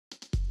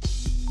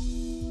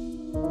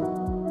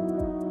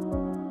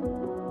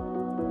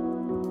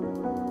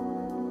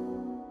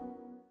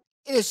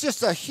It is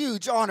just a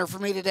huge honor for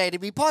me today to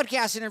be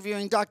podcast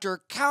interviewing Dr.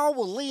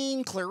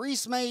 Colleen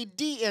Clerisme,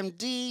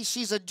 DMD.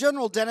 She's a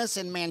general dentist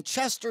in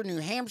Manchester, New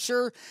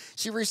Hampshire.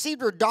 She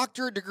received her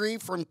doctorate degree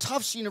from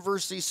Tufts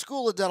University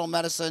School of Dental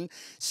Medicine.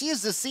 She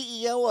is the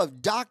CEO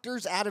of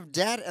Doctors Out of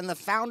Debt and the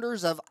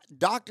founders of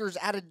Doctors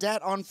Out of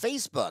Debt on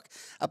Facebook,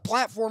 a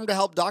platform to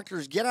help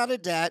doctors get out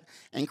of debt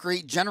and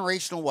create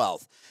generational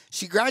wealth.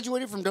 She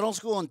graduated from dental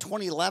school in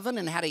 2011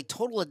 and had a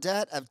total of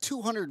debt of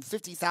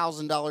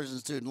 $250,000 in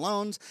student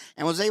loans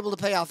and was able to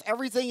pay off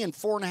everything in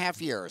 4.5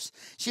 years.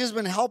 She has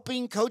been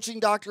coaching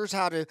doctors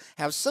how to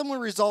have similar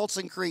results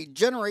and create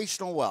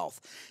generational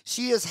wealth.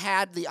 She has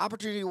had the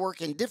opportunity to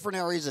work in different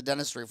areas of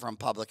dentistry, from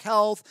public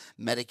health,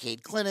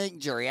 Medicaid clinic,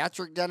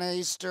 geriatric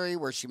dentistry,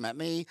 where she met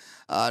me,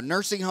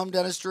 nursing home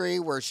dentistry,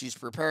 where she's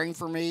preparing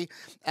for me,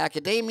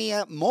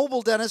 academia,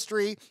 mobile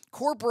dentistry,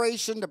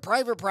 corporation to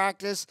private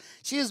practice.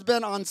 She has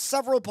been on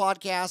several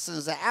podcasts and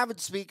is an avid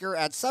speaker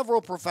at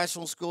several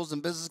professional schools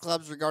and business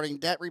clubs regarding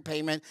debt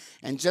repayment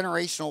and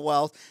generational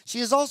wealth. She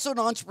is also an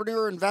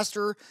entrepreneur,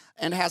 investor,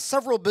 and has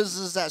several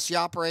businesses that she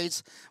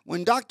operates.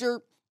 When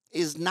Dr.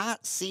 is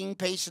not seeing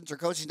patients or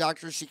coaching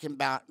doctors, she can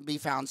be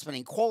found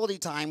spending quality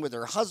time with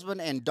her husband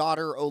and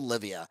daughter,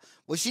 Olivia.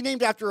 Was she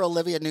named after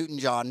Olivia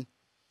Newton-John?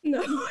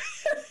 No.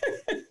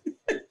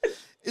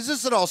 Is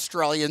this an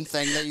Australian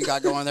thing that you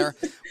got going there?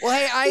 Well,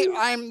 hey,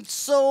 I'm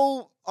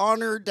so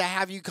honored to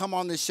have you come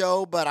on the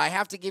show, but I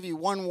have to give you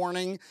one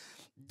warning.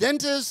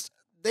 Dentists,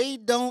 they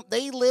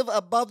live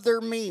above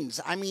their means.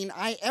 I mean,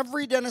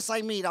 every dentist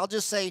I meet, I'll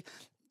just say,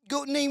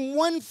 go name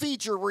one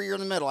feature where you're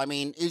in the middle. I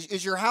mean,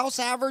 is your house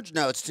average?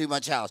 No, it's too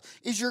much house.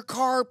 Is your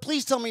car,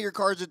 please tell me your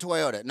car is a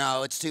Toyota.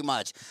 No, it's too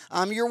much.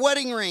 Your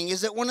wedding ring,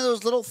 is it one of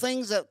those little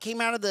things that came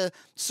out of the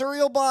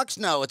cereal box?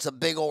 No, it's a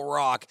big old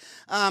rock.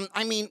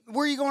 I mean,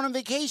 where are you going on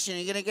vacation? Are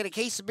you going to get a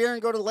case of beer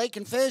and go to the lake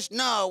and fish?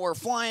 No, we're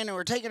flying and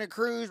we're taking a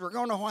cruise. We're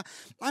going to Hawaii.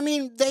 I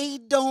mean, they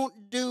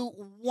don't do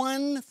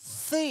one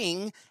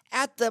thing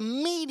at the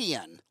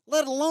median,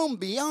 let alone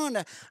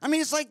beyond. I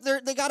mean, it's like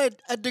they got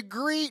a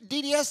degree,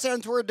 DDS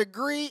stands for a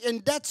degree in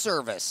debt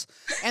service.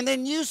 And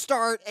then you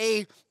start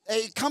a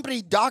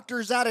company,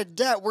 Doctors Out of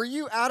Debt. Were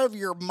you out of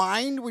your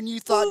mind when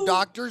you thought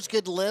doctors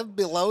could live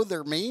below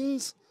their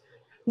means?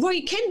 Well,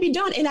 it can be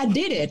done, and I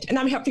did it. And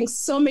I'm helping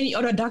so many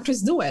other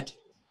doctors do it.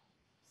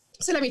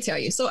 So let me tell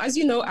you. So as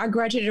you know, I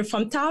graduated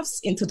from Tufts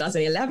in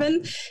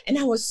 2011, and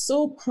I was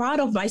so proud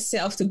of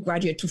myself to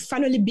graduate, to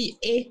finally be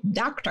a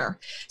doctor.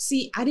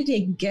 See, I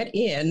didn't get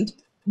in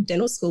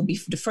dental school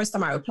the first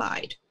time I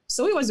applied.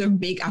 So it was a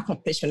big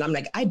accomplishment. I'm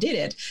like, I did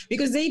it.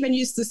 Because they even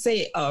used to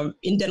say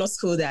in dental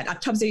school that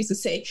at Tufts, they used to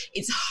say,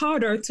 it's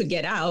harder to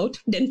get out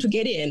than to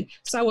get in.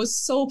 So I was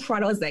so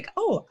proud. I was like,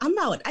 oh, I'm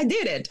out. I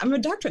did it. I'm a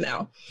doctor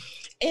now.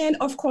 And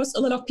of course,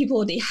 a lot of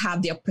people, they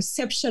have their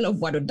perception of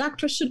what a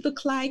doctor should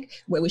look like,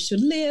 where we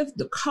should live,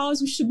 the cars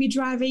we should be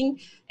driving.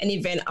 And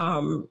even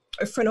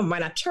a friend of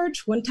mine at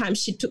church, one time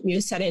she took me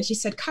aside and she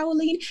said,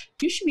 Caroline,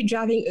 you should be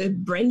driving a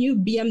brand new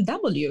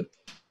BMW.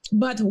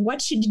 But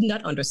what she did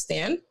not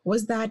understand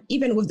was that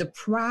even with the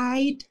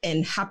pride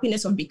and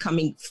happiness of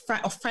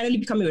finally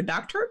becoming a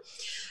doctor,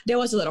 there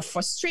was a lot of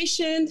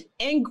frustration,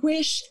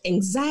 anguish,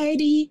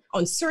 anxiety,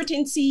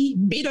 uncertainty,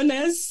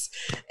 bitterness,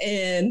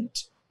 and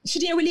she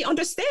didn't really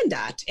understand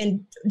that.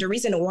 And the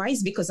reason why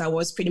is because I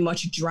was pretty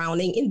much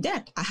drowning in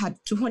debt. I had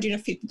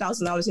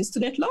 $250,000 in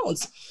student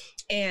loans.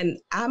 And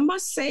I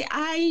must say,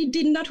 I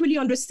did not really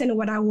understand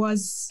what I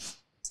was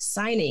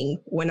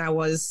signing when I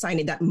was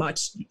signing that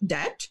much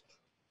debt,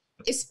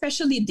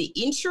 especially the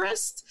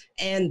interest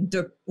and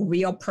the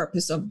real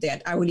purpose of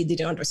debt. I really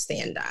didn't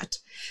understand that.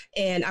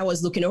 And I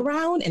was looking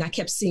around and I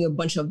kept seeing a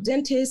bunch of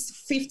dentists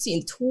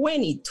 15,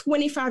 20,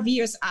 25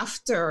 years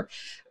after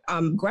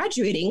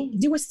graduating,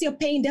 they were still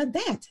paying their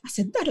debt. I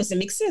said, that doesn't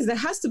make sense. There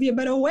has to be a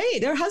better way.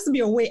 There has to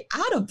be a way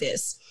out of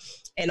this.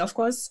 And of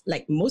course,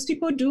 like most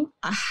people do,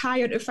 I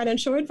hired a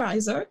financial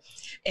advisor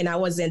and I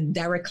wasn't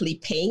directly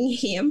paying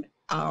him.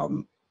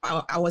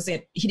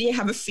 He didn't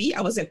have a fee.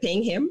 I wasn't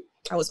paying him.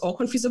 I was all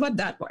confused about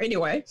that. But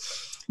anyway,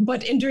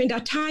 during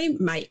that time,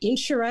 my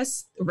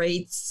interest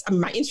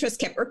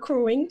kept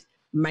accruing.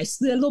 My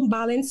student loan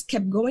balance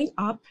kept going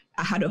up.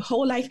 I had a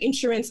whole life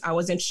insurance I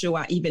wasn't sure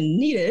I even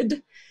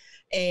needed.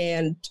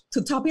 And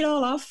to top it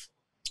all off,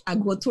 I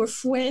go to a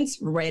friend's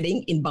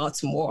wedding in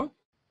Baltimore.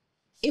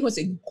 It was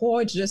a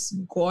gorgeous,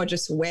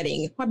 gorgeous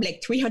wedding, probably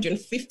like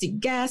 350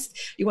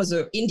 guests. It was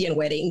an Indian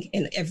wedding,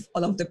 and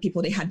all of the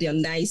people, they had their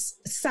nice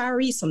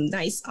saris, some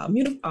nice,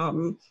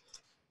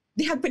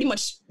 they had pretty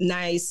much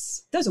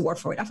nice, there's a word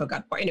for it, I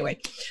forgot. But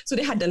anyway, so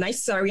they had the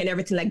nice sari and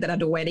everything like that at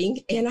the wedding.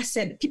 And I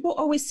said, people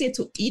always say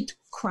to eat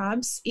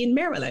crabs in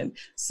Maryland.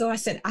 So I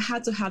said, I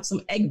had to have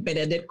some egg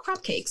Benedict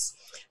crab cakes.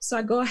 So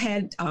I go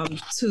ahead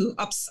to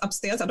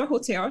upstairs at the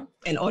hotel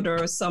and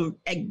order some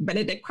egg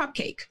Benedict crab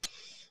cake.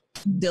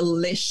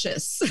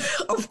 Delicious,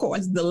 of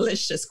course,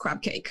 delicious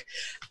crab cake.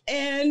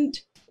 And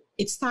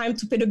it's time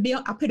to pay the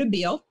bill. I pay the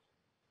bill.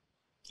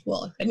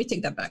 Well, let me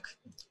take that back.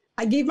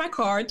 I gave my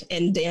card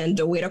and then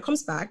the waiter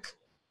comes back.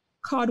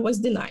 Card was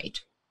denied.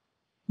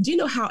 Do you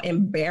know how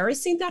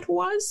embarrassing that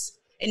was?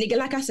 And again,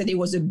 like I said, it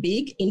was a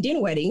big Indian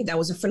wedding. That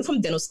was a friend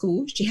from dental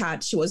school.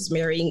 She was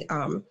marrying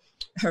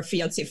her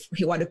fiance,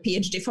 he had a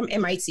PhD from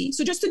MIT.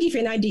 So just to give you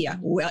an idea,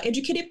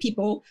 well-educated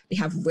people, they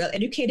have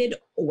well-educated,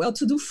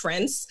 well-to-do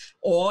friends,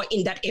 or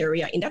in that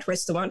area, in that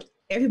restaurant,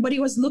 everybody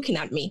was looking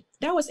at me.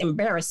 That was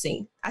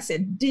embarrassing. I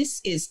said, this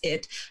is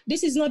it.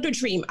 This is not the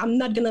dream. I'm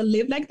not going to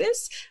live like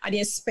this. I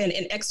didn't spend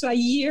an extra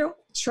year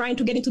trying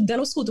to get into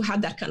dental school to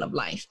have that kind of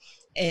life.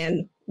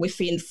 And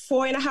within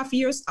 4.5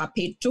 years, I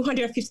paid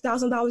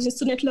 $250,000 in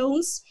student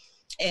loans.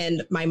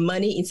 And my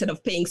money, instead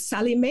of paying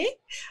Sally Mae,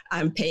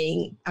 I'm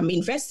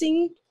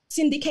investing,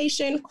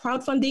 syndication,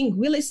 crowdfunding,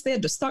 real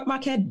estate, the stock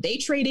market, day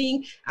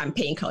trading. I'm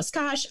paying cost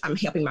cash. I'm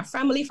helping my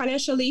family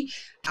financially.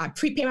 I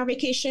prepay my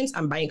vacations.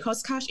 I'm buying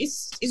cost cash.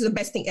 It's the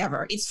best thing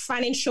ever. It's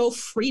financial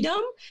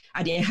freedom.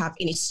 I didn't have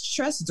any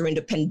stress during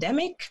the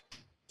pandemic.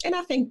 And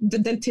I think the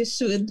dentist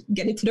should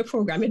get into the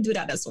program and do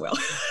that as well.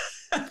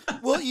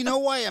 Well, you know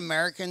why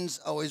Americans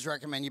always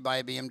recommend you buy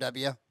a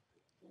BMW?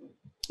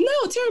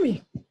 No, tell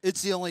me.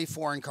 It's the only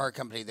foreign car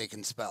company they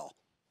can spell.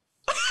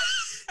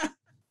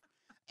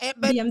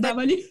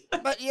 BMW.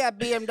 But yeah,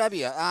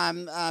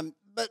 BMW.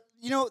 But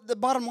you know, the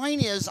bottom line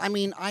is, I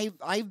mean,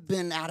 I've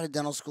been out of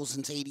dental school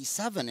since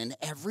 '87, and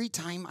every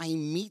time I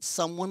meet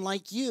someone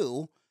like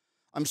you,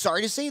 I'm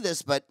sorry to say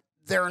this, but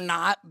they're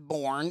not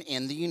born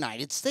in the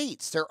United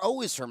States. They're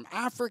always from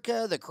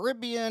Africa, the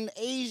Caribbean,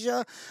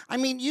 Asia. I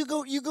mean, you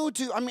go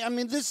to. I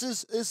mean,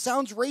 this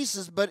sounds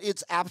racist, but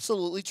it's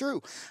absolutely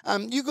true.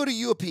 You go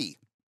to UP. You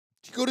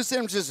go to San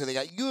Francisco. They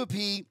got UP.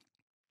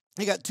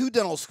 They got 2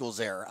 dental schools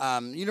there.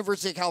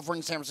 University of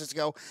California, San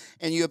Francisco,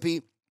 and UP.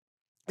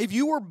 If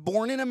you were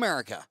born in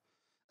America,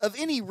 of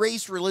any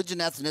race, religion,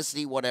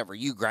 ethnicity, whatever,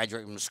 you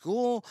graduate from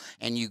school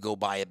and you go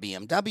buy a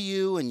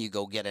BMW and you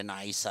go get a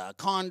nice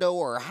condo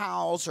or a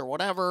house or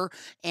whatever,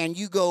 and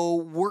you go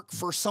work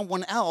for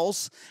someone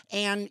else,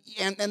 and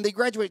they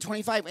graduate at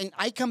 25, and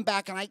I come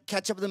back and I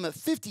catch up with them at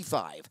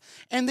 55,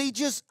 and they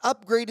just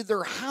upgraded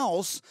their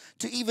house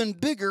to even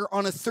bigger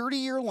on a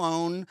 30-year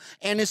loan,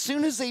 and as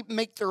soon as they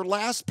make their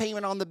last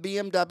payment on the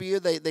BMW,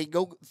 they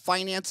go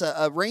finance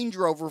a Range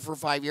Rover for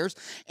 5 years,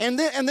 and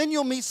then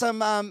you'll meet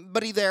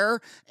somebody there.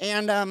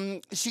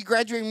 And she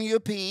graduated from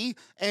UP,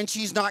 and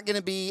she's not going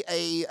to be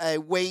a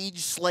wage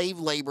slave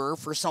laborer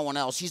for someone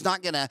else. She's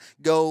not going to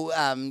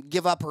go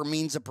give up her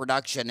means of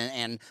production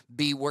and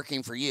be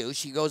working for you.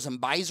 She goes and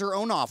buys her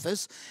own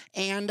office,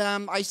 and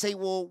I say,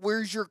 well,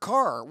 where's your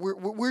car?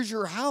 Where's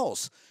your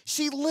house?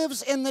 She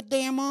lives in the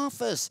damn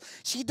office.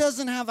 She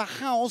doesn't have a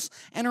house,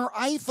 and her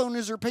iPhone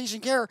is her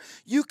patient care.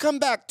 You come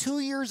back 2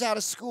 years out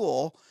of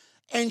school,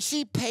 and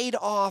she paid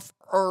off,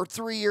 or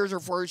 3 years or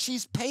 4 years,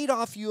 she's paid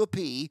off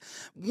UAP.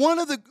 One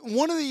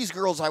of these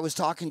girls I was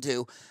talking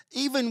to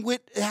even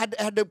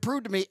had to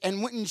prove to me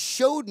and went and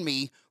showed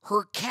me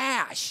her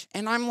cash.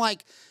 And I'm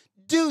like,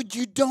 dude,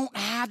 you don't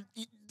have,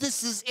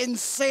 this is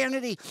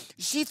insanity.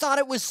 She thought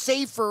it was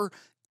safer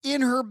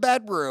in her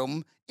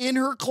bedroom, in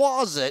her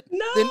closet,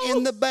 than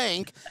in the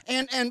bank.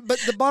 But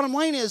the bottom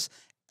line is,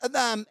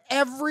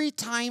 every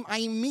time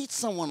I meet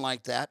someone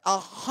like that,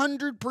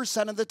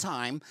 100% of the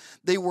time,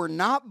 they were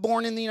not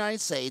born in the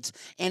United States.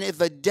 And if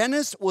a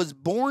dentist was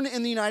born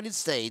in the United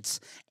States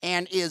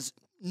and is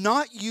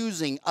not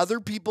using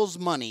other people's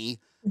money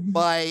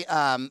by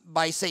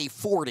say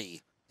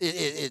 40,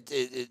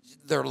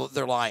 they're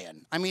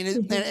lying. I mean,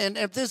 and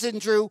if this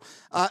isn't true,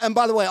 and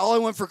by the way, all I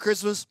want for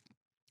Christmas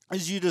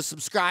is you to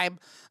subscribe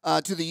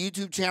to the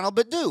YouTube channel.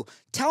 But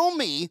tell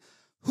me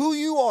who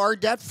you are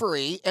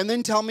debt-free, and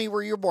then tell me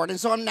where you're born. And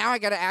so now I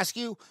got to ask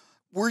you,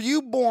 were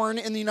you born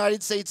in the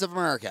United States of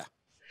America?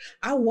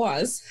 I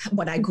was,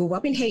 but I grew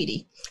up in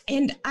Haiti.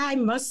 And I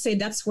must say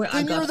that's where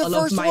I got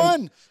all of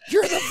my...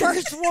 You're the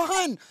first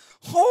one.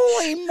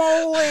 Holy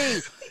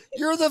moly.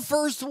 You're the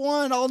first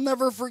one. I'll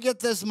never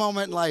forget this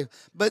moment in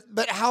life.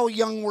 But how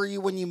young were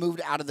you when you moved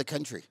out of the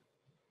country?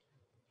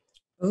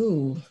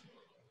 Oh.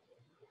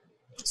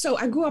 So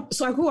I grew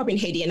up in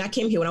Haiti, and I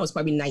came here when I was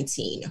probably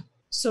 19.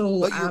 So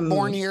but you were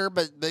born here,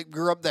 but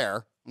grew up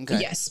there. Okay.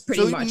 Yes,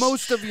 pretty much. So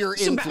most of your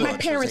influence. So my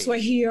parents were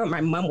here.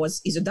 My mom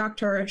is a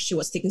doctor. She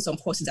was taking some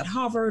courses at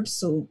Harvard.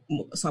 So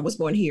I was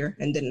born here.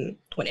 And then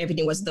when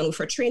everything was done with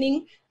her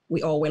training,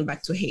 we all went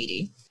back to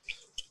Haiti.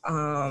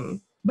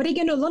 But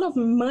again, a lot of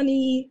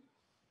money,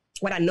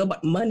 what I know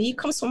about money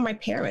comes from my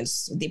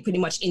parents. They pretty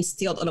much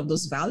instilled all of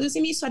those values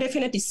in me. So I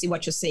definitely see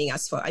what you're saying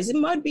as far as it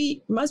must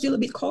be a little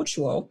bit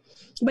cultural,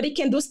 but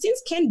those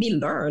things can be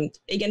learned.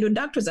 Again, the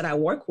doctors that I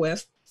work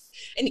with,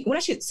 and when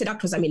I say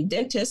doctors, I mean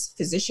dentists,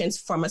 physicians,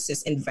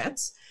 pharmacists, and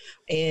vets.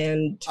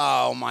 And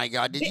oh my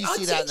God, did you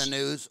see that in the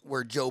news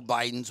where Joe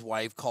Biden's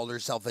wife called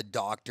herself a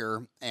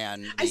doctor,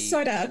 and I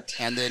saw that,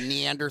 and the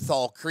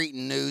Neanderthal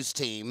Cretan news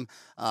team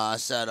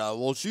said,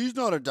 "Well, she's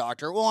not a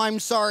doctor." Well, I'm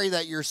sorry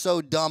that you're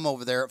so dumb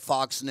over there at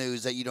Fox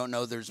News that you don't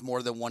know there's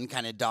more than one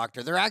kind of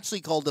doctor. They're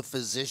actually called a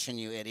physician,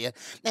 you idiot.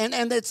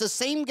 And it's the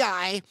same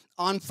guy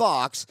on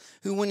Fox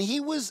who, when he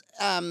was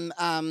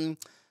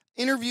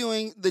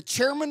interviewing the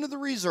chairman of the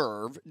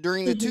Reserve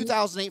during the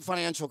 2008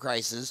 financial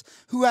crisis,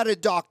 who had a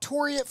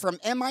doctorate from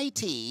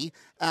MIT,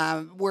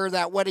 where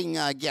that wedding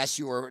guest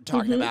you were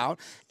talking about,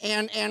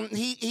 and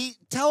he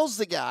tells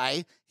the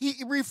guy, he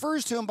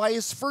refers to him by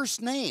his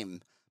first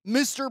name,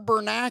 Mr.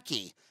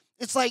 Bernanke.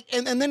 It's like,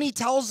 and then he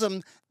tells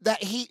him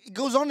that he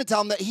goes on to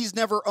tell him that he's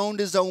never owned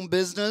his own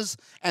business.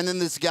 And then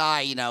this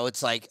guy,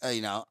 it's like,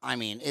 I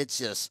mean, it's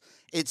just,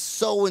 it's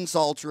so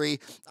insultory.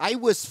 I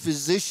wish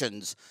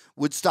physicians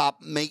would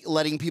stop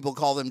letting people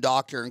call them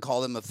doctor and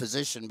call them a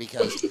physician,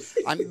 because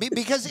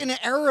because in an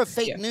era of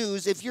fake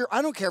news,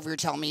 I don't care if you're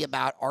telling me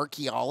about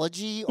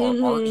archaeology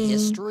or art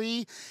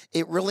history,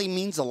 it really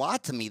means a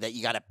lot to me that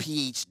you got a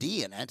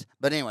PhD in it.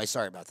 But anyway,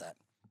 sorry about that.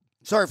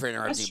 Sorry for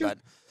interrupting you,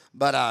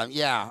 but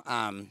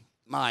yeah,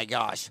 my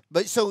gosh.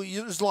 But so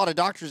there's a lot of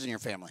doctors in your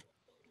family.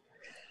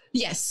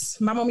 Yes,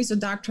 my mom is a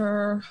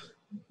doctor.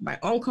 My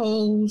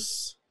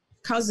uncles,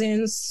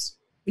 cousins.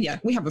 Yeah,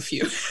 we have a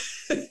few.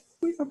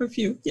 We have a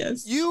few.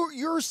 Yes.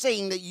 You're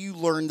saying that you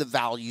learned the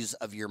values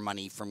of your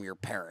money from your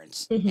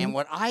parents, and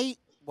what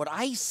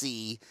I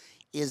see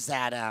is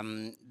that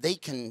they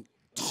can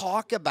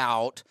talk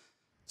about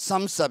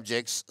some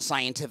subjects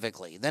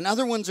scientifically, then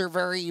other ones are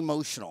very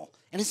emotional,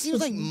 and it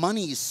seems like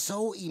money is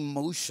so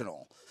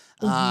emotional.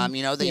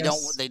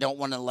 They don't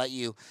want to let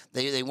you.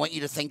 They want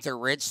you to think they're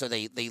rich, so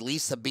they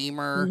lease a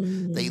Beamer.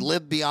 They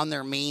live beyond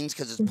their means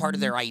because it's part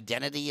of their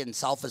identity and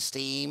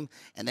self-esteem.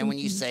 And then when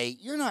you say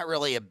you're not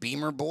really a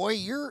Beamer boy,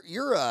 you're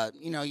a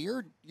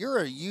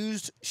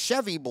used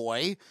Chevy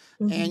boy,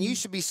 and you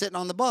should be sitting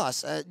on the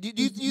bus. Do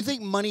you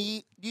think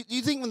money? Do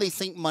you think when they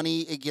think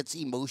money, it gets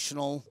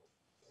emotional?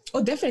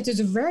 Oh, definitely. It's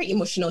a very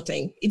emotional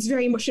thing. It's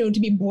very emotional to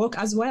be broke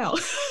as well,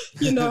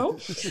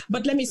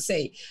 But let me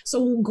say,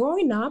 so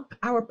growing up,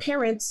 our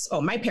parents,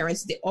 or my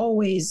parents, they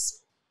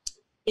always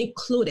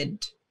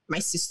included my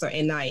sister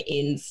and I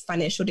in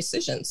financial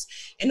decisions.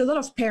 And a lot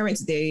of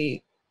parents,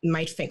 they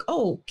might think,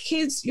 oh,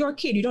 kids, you're a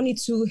kid, you don't need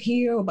to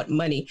hear about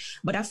money.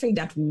 But I think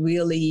that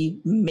really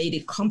made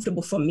it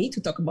comfortable for me to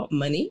talk about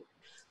money.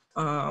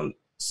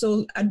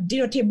 So at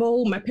dinner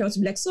table, my parents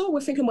would be like, so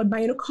we're thinking about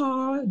buying a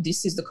car.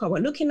 This is the car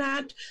we're looking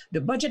at. The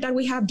budget that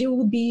we have, there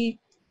will be,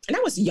 and I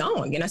was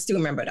young and I still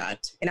remember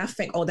that. And I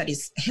think all that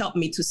is helped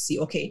me to see,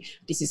 okay,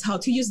 this is how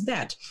to use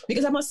that.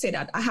 Because I must say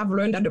that I have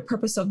learned that the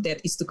purpose of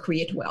debt is to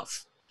create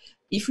wealth.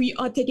 If we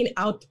are taking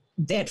out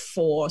debt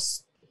for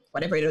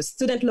whatever it is,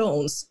 student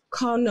loans,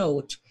 car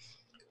note,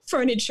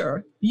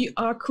 furniture, you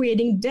are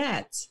creating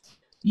debt.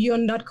 You're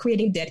not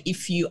creating debt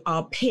if you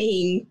are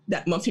paying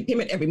that monthly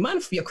payment every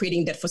month. You're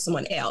creating debt for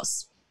someone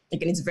else.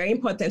 Again, it's very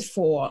important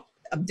for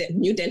a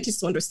new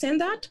dentist to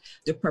understand that.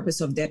 The purpose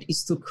of debt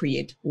is to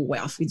create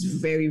wealth. It's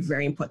very,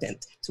 very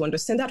important to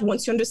understand that.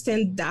 Once you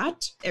understand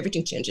that,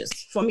 everything changes.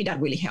 For me,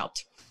 that really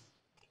helped.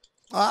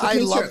 I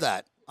love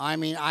that. I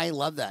mean, I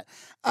love that.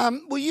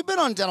 Well, you've been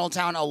on Dental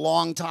Town a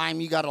long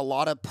time. You got a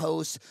lot of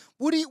posts.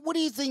 What do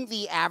you think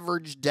the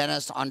average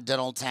dentist on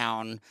Dental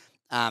Town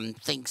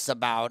thinks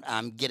about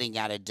getting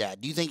out of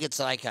debt? Do you think it's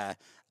like a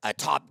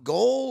top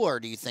goal, or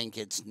do you think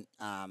it's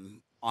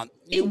on?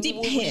 It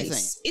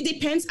depends. It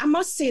depends. I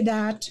must say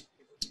that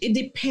it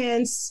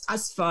depends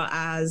as far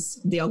as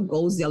their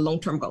goals, their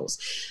long-term goals.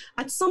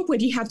 At some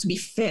point, you have to be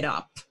fed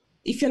up.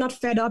 If you're not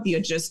fed up, you're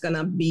just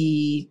gonna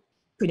be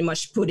pretty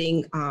much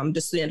putting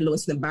the student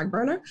loans in the back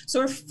burner.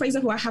 So, for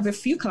example, I have a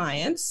few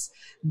clients.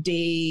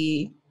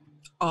 They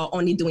are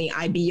only doing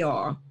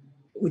IBR,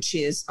 which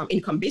is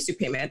income-based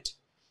repayment.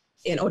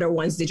 And other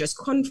ones, they just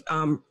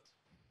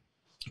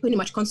pretty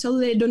much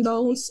consolidate the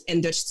loans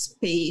and just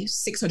pay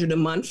 $600 a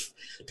month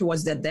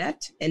towards their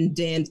debt. And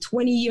then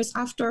 20 years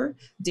after,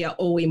 they are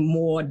owing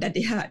more that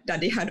they had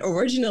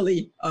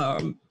originally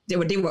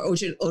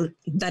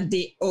that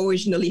they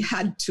originally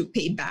had to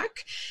pay back,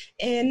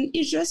 and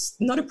it's just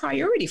not a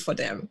priority for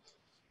them.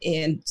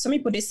 And some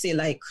people, they say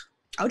like,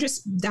 I'll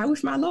just die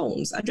with my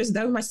loans. I'll just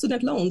die with my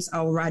student loans.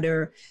 I'll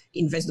rather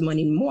invest the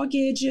money in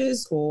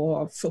mortgages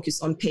or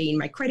focus on paying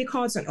my credit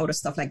cards and other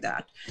stuff like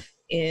that.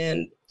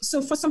 And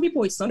so for some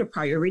people, it's not a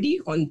priority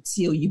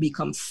until you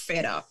become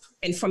fed up.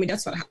 And for me,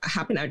 that's what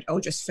happened. I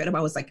was just fed up. I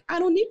was like, I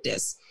don't need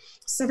this.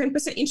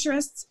 7%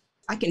 interest.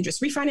 I can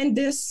just refinance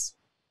this.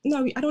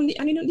 No, I don't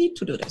need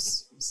to do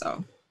this.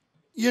 So,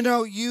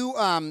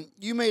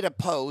 you made a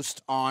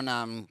post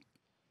on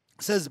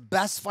says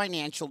best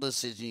financial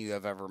decision you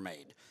have ever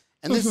made.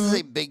 And this is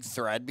a big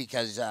thread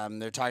because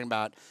they're talking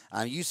about,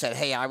 you said,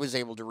 hey, I was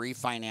able to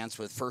refinance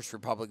with First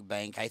Republic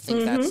Bank. I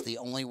think that's the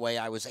only way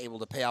I was able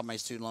to pay off my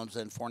student loans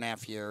in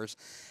 4.5 years.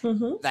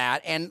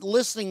 That, and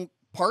listening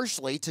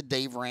partially to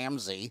Dave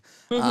Ramsey,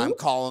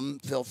 call him,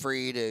 feel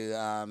free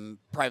to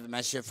private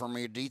message for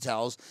me your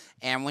details.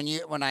 And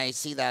when I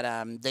see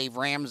that Dave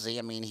Ramsey,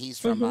 I mean, he's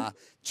from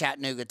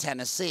Chattanooga,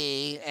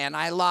 Tennessee, and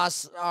I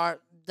lost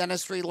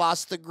Dentistry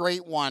lost the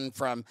great one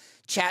from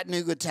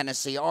Chattanooga,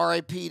 Tennessee.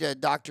 R.I.P. to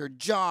Dr.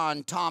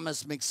 John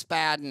Thomas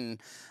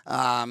McSpadden,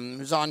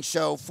 who's on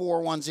show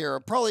 410.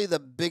 Probably the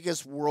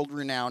biggest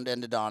world-renowned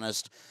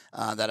endodontist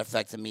that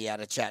affected me out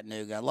of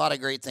Chattanooga. A lot of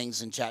great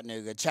things in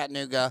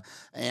Chattanooga,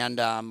 and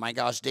my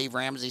gosh, Dave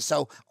Ramsey.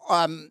 So,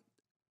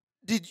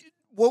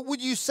 what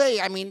would you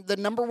say? I mean, the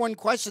number one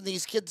question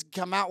these kids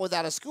come out with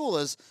out of school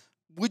is,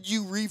 would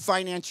you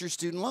refinance your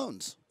student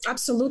loans?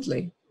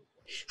 Absolutely.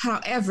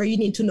 However, you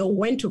need to know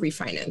when to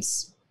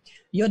refinance.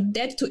 Your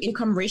debt to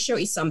income ratio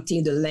is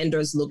something the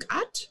lenders look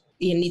at.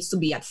 It needs to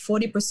be at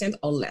 40%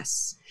 or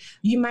less.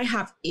 You might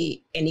have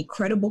an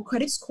incredible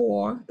credit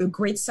score, a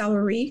great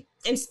salary,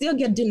 and still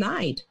get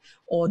denied.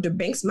 Or the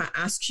banks might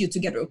ask you to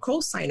get a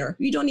co-signer.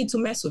 You don't need to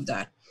mess with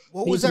that.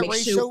 What was that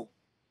ratio?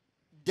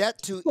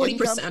 Debt to 40%.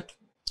 Income? 40%?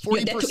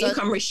 Your debt to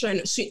income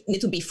ratio should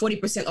need to be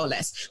 40% or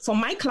less. For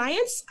my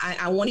clients,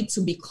 I want it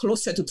to be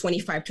closer to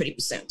 25,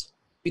 30%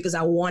 because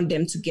I want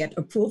them to get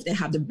approved and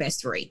have the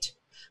best rate.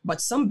 But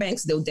some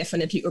banks, they'll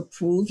definitely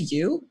approve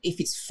you if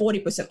it's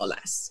 40% or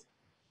less.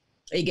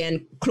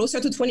 Again, closer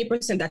to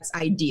 20%, that's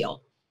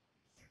ideal.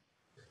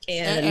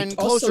 And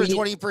closer to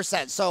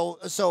 20%.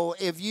 So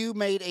if you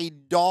made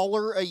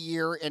 $1 a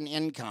year in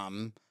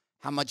income,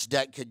 how much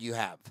debt could you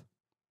have?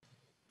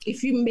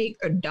 If you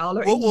make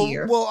 $1 a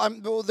year.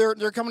 Well,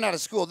 they're coming out of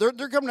school. They're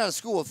coming out of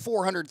school with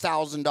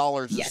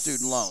 $400,000 of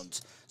student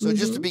loans. So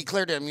just to be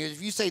clear to them,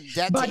 if you say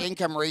debt to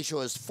income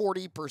ratio is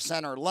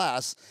 40% or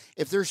less,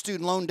 if their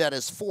student loan debt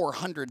is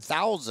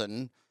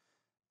 $400,000,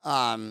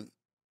 how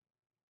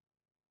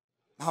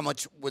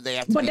much would they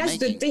have to be making? But that's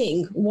the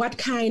thing. What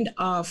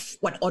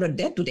other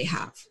debt do they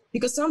have?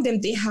 Because some of them,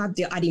 they're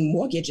adding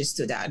mortgages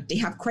to that. They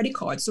have credit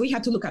cards. So we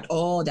have to look at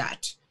all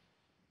that.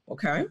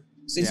 Okay?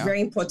 So it's very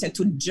important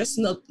to just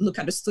not look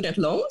at the student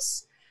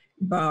loans.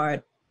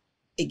 But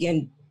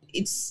again,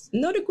 it's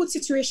not a good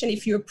situation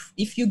if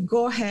you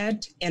go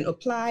ahead and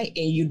apply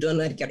and you do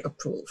not get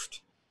approved.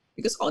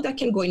 Because all that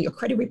can go in your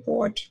credit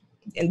report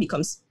and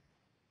becomes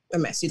a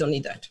mess. You don't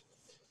need that.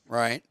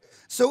 Right.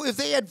 So if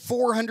they had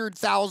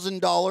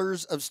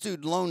 $400,000 of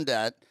student loan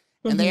debt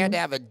and they had to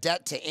have a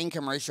debt to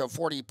income ratio of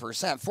 40%,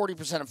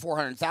 40% of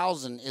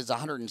 400,000 is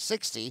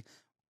 160.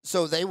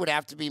 So they would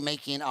have to be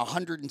making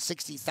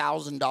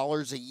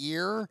 $160,000 a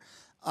year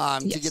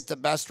to get the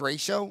best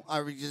ratio,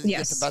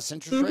 get the best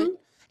interest rate.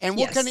 And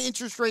what kind of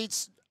interest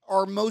rates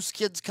are most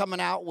kids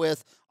coming out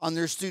with on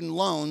their student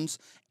loans,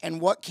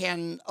 and what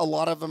can a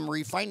lot of them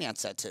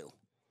refinance that to?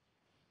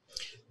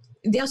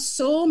 There are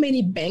so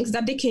many banks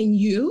that they can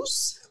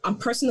use.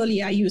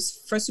 Personally, I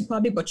use First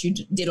Republic, but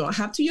they don't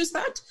have to use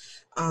that.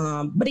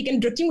 But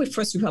again, the thing with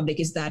First Republic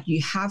is that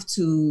you have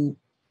to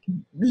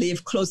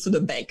live close to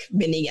the bank,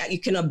 meaning you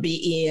cannot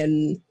be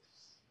in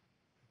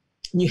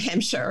New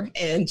Hampshire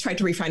and try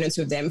to refinance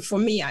with them. For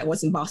me, I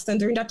was in Boston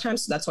during that time,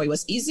 so that's why it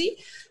was easy.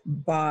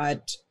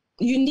 But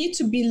you need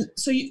to be,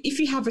 if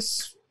you have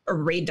a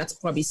rate that's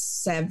probably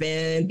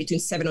between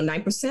 7 or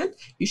 9%,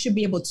 you should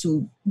be able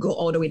to go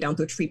all the way down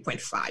to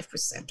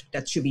 3.5%.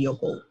 That should be your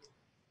goal.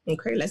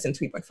 Okay, less than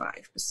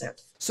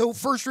 3.5%. So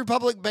First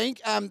Republic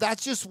Bank,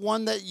 that's just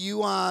one that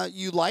you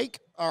like,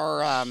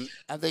 or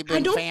have they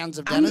been fans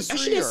of dentistry?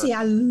 I shouldn't say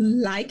I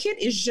like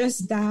it. It's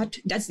just that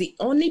that's the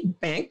only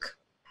bank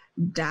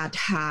that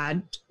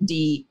had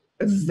the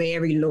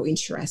very low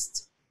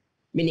interest,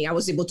 meaning I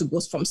was able to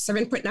go from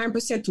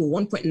 7.9% to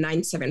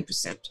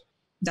 1.97%.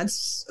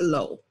 That's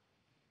low.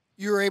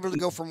 You were able to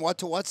go from what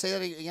to what? Say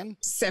that again.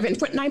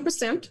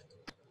 7.9%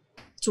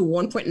 to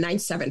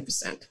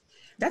 1.97%.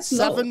 That's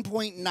low.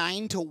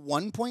 7.9 to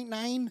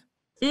 1.9?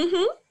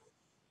 Mm-hmm.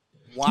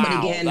 Wow.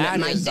 But again,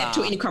 my debt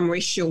to income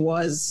ratio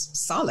was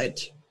solid.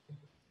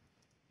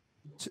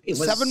 It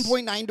was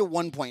 7.9 to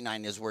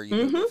 1.9 is where you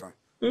moved from.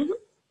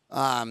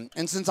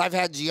 And since I've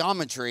had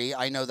geometry,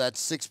 I know that's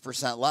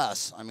 6%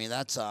 less. I mean,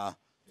 that's pretty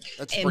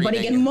But again,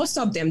 negative. most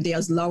of them,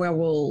 there's Lower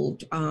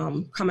World,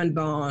 Common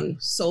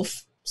Bond,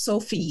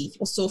 Sophie,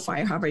 or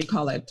SoFi, however you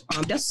call it.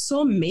 There's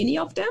so many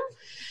of them.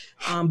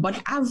 But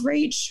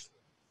average,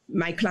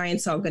 my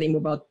clients are getting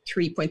about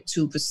 3.2%,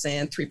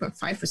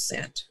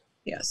 3.5%.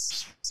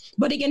 Yes.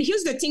 But again,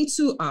 here's the thing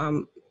too.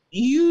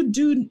 You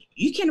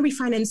can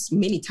refinance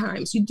many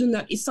times.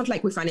 It's not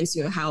like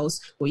refinancing a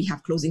house where you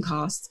have closing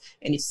costs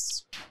and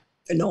it's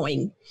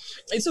annoying.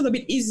 It's a little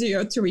bit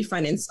easier to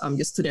refinance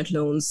your student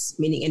loans,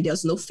 and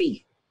there's no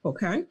fee.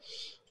 Okay.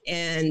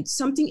 And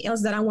something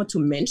else that I want to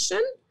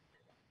mention,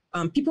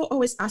 people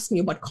always ask me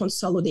about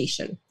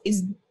consolidation.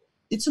 It's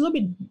a little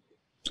bit,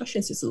 I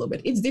shouldn't say it's a little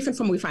bit, it's different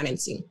from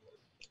refinancing.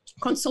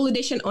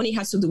 Consolidation only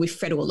has to do with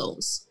federal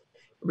loans.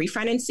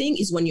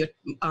 Refinancing is when you're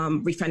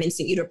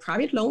refinancing either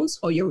private loans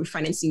or you're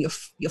refinancing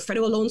your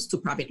federal loans to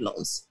private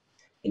loans.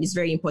 And it's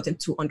very important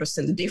to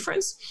understand the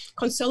difference.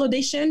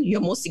 Consolidation, you're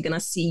mostly going to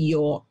see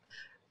your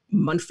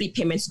monthly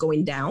payments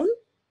going down,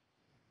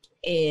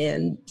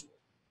 and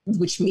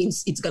which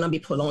means it's going to be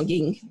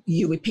prolonging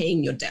you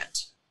repaying your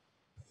debt,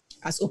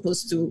 as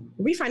opposed to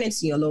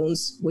refinancing your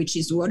loans, which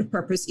is where the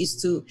purpose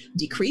is to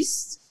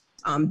decrease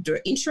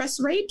the interest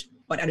rate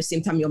but at the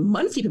same time, your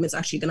monthly payment is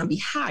actually going to be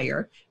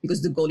higher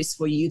because the goal is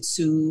for you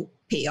to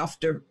pay off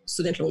the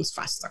student loans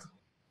faster.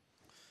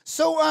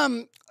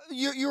 So,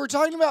 you were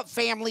talking about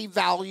family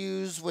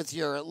values with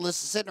your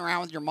sitting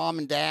around with your mom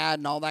and dad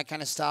and all that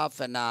kind of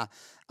stuff, and I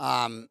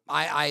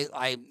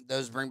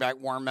those bring back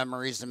warm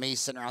memories to me,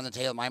 sitting around the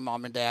table with my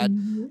mom and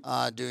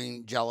dad,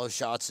 doing Jello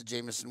shots of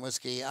Jameson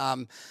whiskey.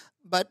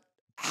 But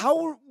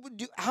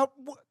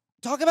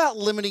talk about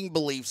limiting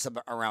beliefs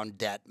around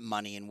debt,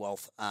 money, and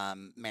wealth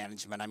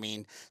management. I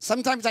mean,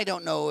 sometimes I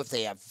don't know if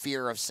they have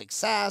fear of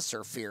success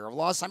or fear of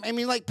loss. I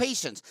mean, like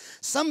patience.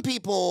 Some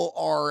people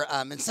are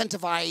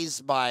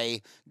incentivized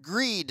by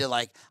greed to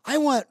like, I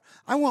want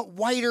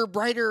whiter,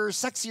 brighter,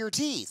 sexier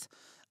teeth.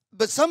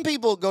 But some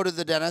people go to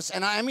the dentist,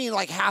 and I mean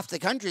like half the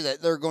country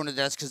that they're going to the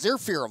dentist because they're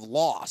fear of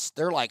loss.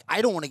 They're like,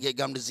 I don't want to get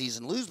gum disease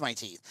and lose my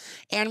teeth.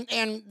 And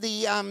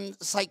the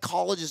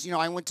psychologist,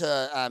 I went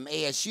to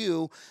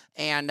ASU,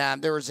 and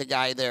there was a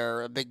guy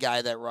there, a big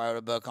guy that wrote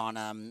a book on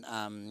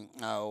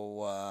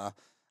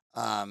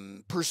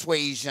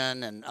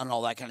persuasion and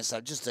all that kind of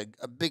stuff, just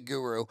a big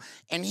guru.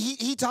 And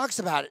he talks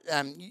about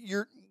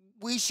it.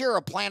 We share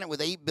a planet with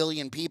 8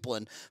 billion people,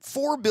 and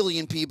 4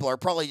 billion people are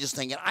probably just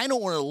thinking, I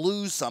don't want to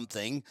lose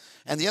something.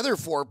 And the other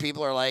 4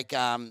 people are like,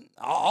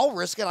 I'll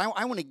risk it.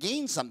 I want to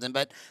gain something.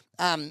 But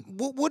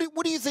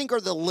what do you think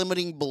are the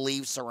limiting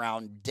beliefs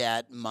around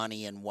debt,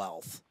 money, and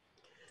wealth?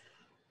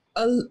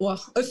 Well,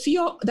 a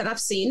few that I've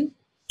seen,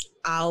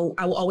 I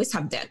will always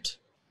have debt.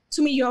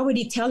 To me, you're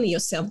already telling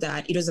yourself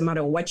that it doesn't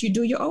matter what you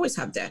do, you always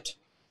have debt.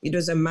 It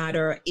doesn't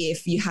matter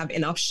if you have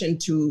an option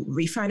to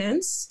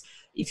refinance,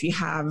 if you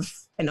have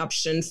an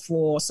option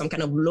for some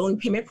kind of loan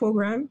payment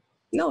program.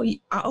 No,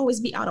 I'll always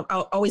be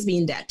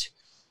in debt.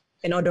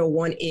 Another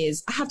one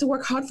is I have to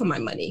work hard for my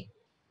money.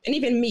 And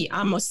even me,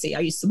 I must say,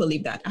 I used to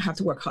believe that I have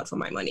to work hard for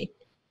my money.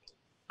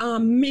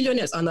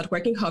 Millionaires are not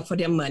working hard for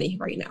their money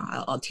right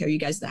now. I'll tell you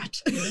guys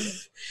that.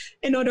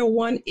 Another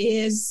one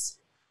is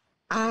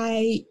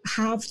I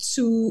have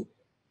to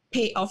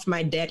pay off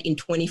my debt in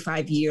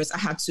 25 years.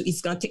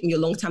 It's going to take me a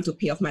long time to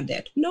pay off my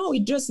debt. No,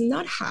 it does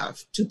not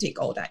have to take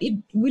all that. It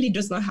really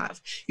does not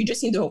have. You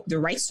just need the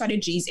right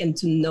strategies and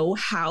to know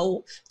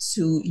how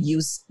to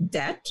use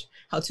debt,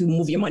 how to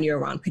move your money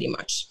around pretty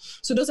much.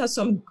 So those are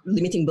some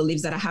limiting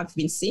beliefs that I have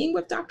been seeing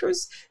with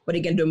doctors. But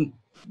again,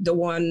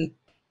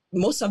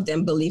 most of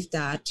them believe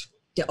that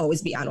they'll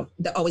always be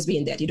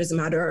in debt. It doesn't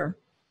matter.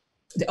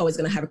 They're always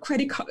going to have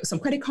some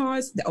credit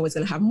cards. They're always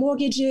going to have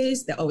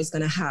mortgages. They're always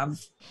going to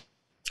have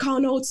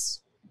car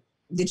notes.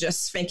 They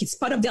just think it's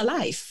part of their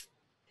life.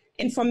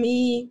 And for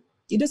me,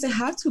 it doesn't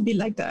have to be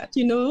like that.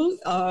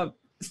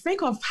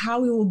 Think of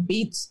how it will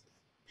be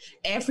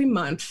every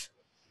month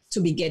to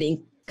be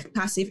getting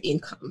passive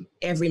income.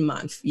 Every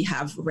month you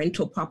have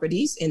rental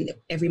properties, and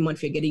every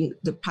month you're getting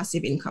the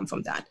passive income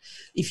from that.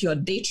 If you're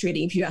day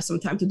trading, if you have some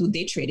time to do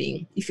day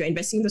trading, if you're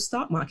investing in the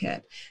stock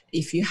market,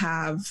 if you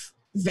have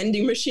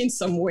vending machines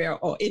somewhere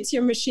or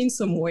ATM machines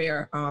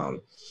somewhere,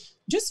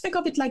 just think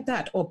of it like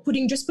that, or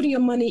putting your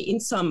money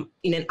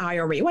in an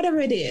IRA, whatever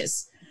it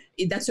is.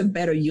 That's a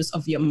better use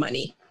of your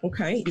money.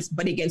 Okay.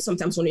 But again,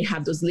 sometimes when you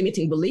have those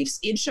limiting beliefs,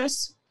 it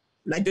just,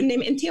 like the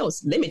name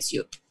entails, limits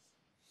you.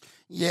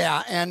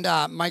 Yeah, and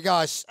my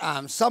gosh,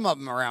 some of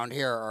them around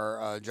here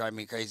are driving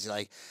me crazy.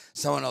 Like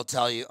someone will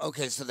tell you,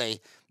 okay, so they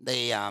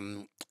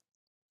God,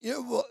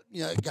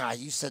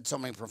 you said so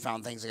many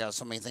profound things. I got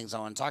so many things I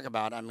want to talk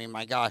about. I mean,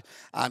 my God,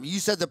 you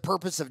said the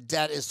purpose of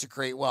debt is to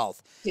create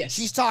wealth. Yes.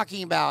 She's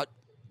talking about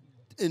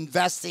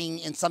investing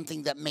in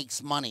something that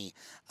makes money,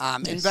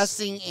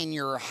 investing in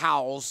your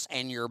house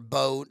and your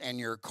boat and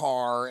your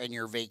car and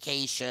your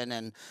vacation.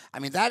 And I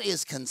mean, that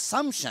is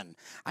consumption.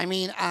 I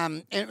mean,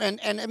 and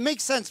it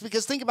makes sense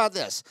because think about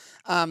this.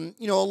 A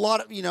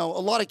lot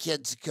of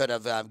kids could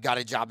have got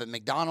a job at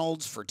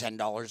McDonald's for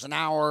 $10 an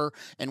hour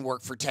and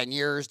worked for 10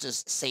 years to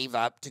save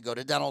up to go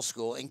to dental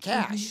school in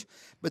cash.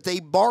 But they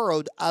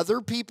borrowed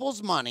other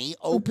people's money,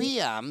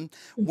 OPM,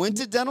 went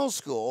to dental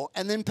school,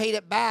 and then paid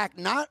it back,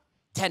 not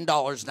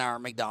 $10 an hour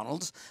at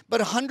McDonald's,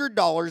 but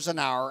 $100 an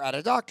hour at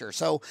a doctor.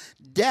 So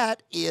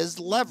debt is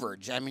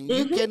leverage. I mean,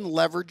 you can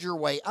leverage your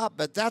way up,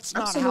 but that's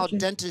not how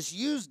dentists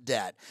use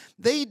debt.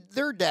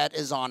 Their debt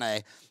is on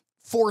a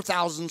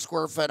 4,000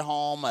 square foot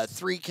home, a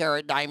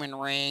 3-carat diamond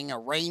ring, a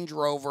Range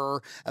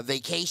Rover, a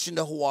vacation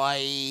to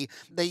Hawaii.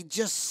 They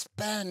just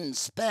spend.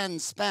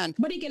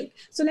 But again,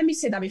 so let me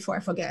say that before I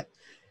forget.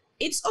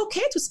 It's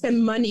okay to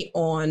spend money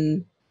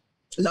on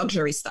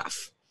luxury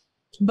stuff.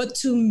 But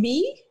to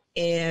me,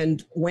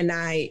 and when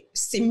I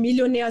see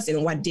millionaires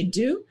and what they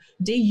do,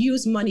 they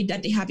use money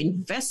that they have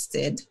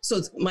invested,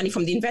 so money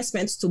from the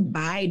investments, to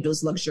buy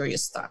those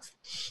luxurious stuff.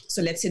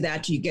 So let's say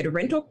that you get a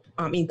rental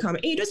income.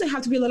 It doesn't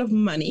have to be a lot of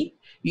money.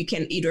 You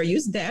can either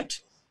use debt,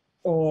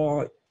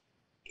 or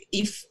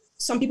if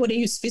some people, they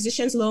use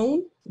physician's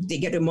loan. They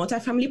get a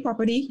multifamily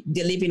property.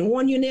 They live in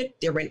one unit.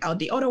 They rent out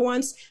the other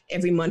ones.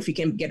 Every month you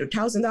can get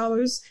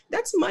 $1,000.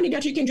 That's money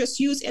that you can just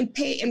use and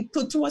pay and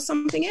put towards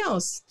something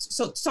else.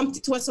 So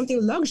towards something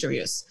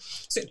luxurious.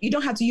 So you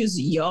don't have to use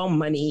your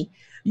money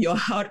your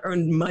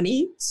hard-earned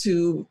money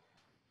to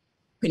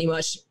pretty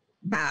much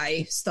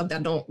buy stuff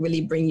that don't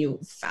really bring you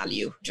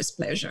value, just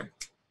pleasure.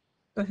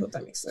 I hope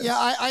that makes sense.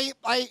 Yeah,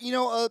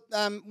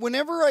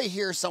 whenever I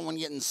hear someone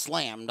getting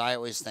slammed, I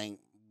always think,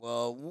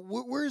 well,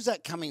 where's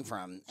that coming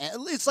from?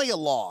 And it's like a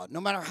law.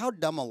 No matter how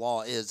dumb a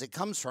law is, it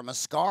comes from a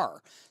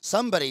scar.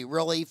 Somebody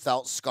really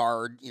felt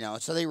scarred,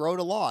 so they wrote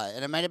a law.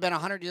 And it might have been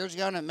 100 years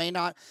ago, and it may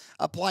not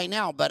apply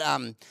now. But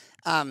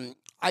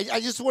I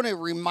just want to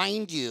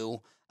remind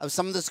you of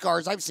some of the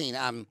scars I've seen.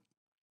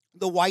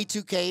 The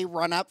Y2K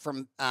run up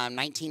from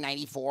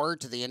 1994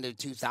 to the end of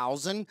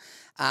 2000,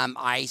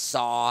 I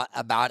saw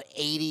about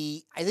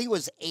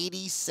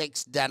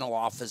 86 dental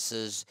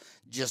offices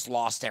just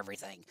lost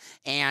everything.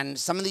 And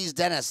some of these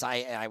dentists,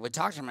 I would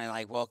talk to them, and I'm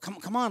like, well,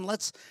 come on,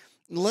 let's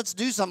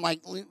do something.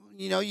 Like,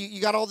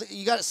 you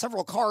got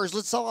several cars.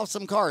 Let's sell off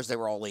some cars. They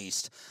were all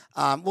leased.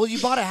 Well, you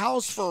bought a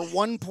house for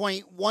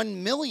 $1.1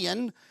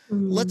 million.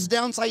 Let's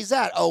downsize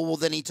that. Oh, well,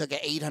 then he took an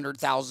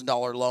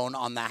 $800,000 loan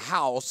on the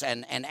house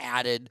and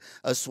added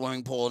a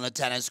swimming pool and a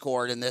tennis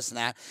court and this and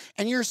that.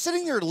 And you're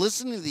sitting there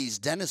listening to these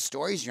dentist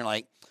stories, and you're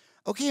like,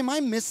 okay, am I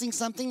missing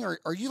something? Or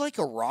are you like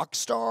a rock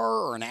star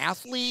or an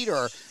athlete?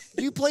 Or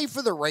do you play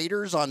for the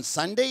Raiders on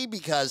Sunday?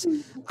 Because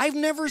I've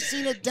never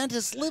seen a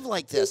dentist live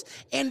like this.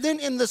 And then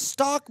in the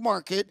stock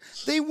market,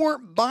 they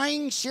weren't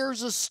buying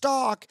shares of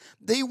stock.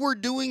 They were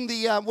doing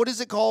the, what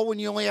is it called when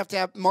you only have to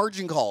have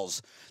margin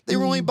calls? They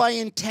were only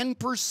buying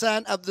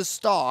 10% of the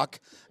stock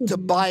to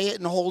buy it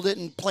and hold it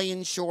and play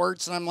in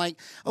shorts. And I'm like,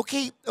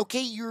 okay,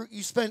 you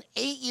spent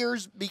 8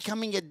 years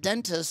becoming a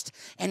dentist,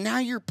 and now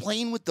you're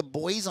playing with the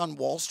boys on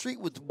Wall Street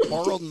with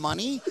borrowed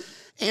money.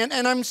 And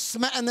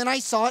then I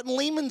saw it in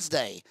Lehman's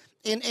Day.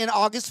 In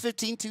August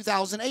 15,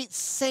 2008,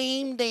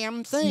 same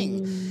damn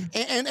thing.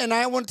 And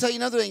I want to tell you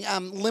another thing,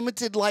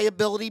 limited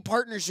liability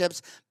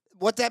partnerships.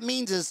 What that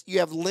means is you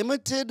have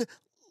limited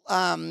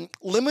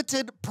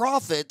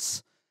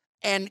profits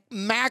and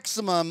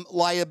maximum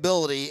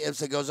liability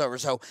if it goes over.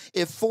 So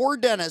if 4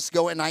 dentists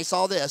go, and I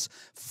saw this,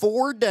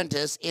 4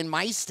 dentists in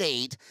my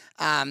state,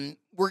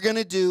 we're going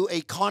to do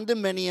a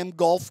condominium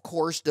golf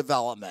course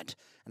development.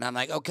 And I'm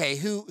like, okay,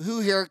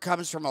 who here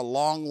comes from a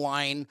long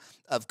line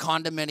of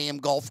condominium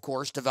golf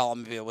course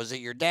development? Was it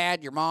your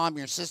dad, your mom,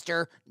 your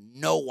sister?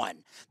 No one.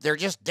 They're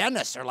just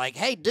dentists. They're like,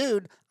 hey,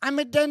 dude, I'm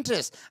a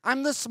dentist.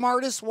 I'm the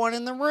smartest one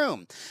in the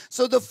room.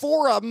 So the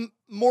 4 of them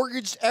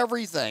mortgaged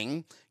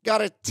everything,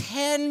 got a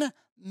 $10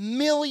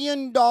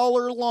 million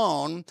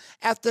loan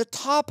at the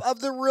top of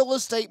the real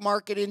estate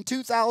market in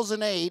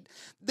 2008.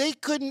 They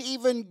couldn't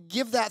even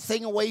give that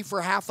thing away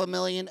for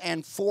 $500,000,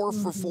 and 4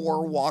 for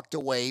 4 walked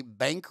away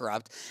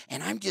bankrupt.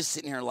 And I'm just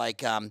sitting here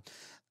like,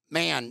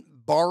 man,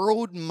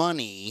 borrowed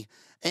money.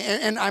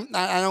 And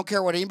I don't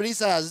care what anybody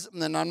says,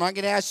 and I'm not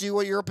going to ask you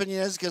what your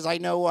opinion is, because I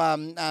know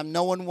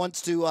no one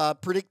wants to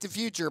predict the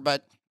future,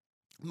 but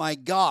my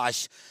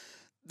gosh,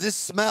 this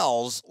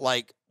smells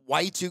like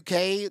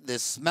Y2K.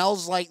 This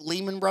smells like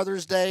Lehman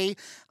Brothers Day.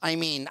 I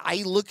mean,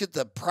 I look at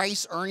the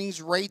price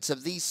earnings rates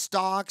of these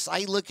stocks.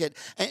 I look at,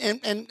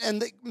 and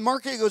the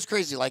market goes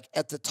crazy. Like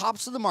at the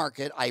tops of the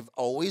market, I've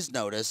always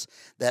noticed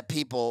that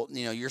people,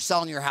 you're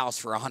selling your house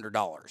for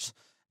 $100,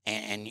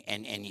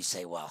 and you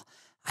say, well,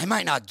 I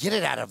might not get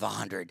it out of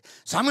 100,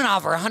 so I'm going to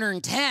offer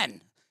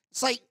 110.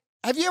 It's like,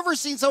 have you ever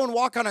seen someone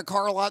walk on a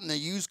car lot and the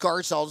used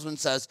car salesman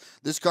says,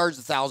 this car's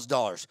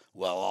 $1,000?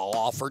 Well, I'll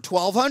offer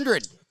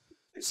 1,200.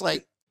 It's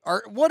like,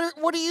 what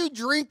are you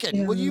drinking?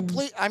 Yeah. Will you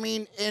please? I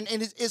mean, and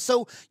it's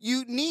so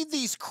you need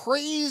these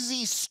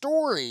crazy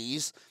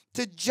stories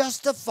to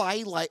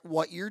justify like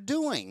what you're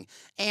doing.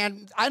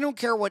 And I don't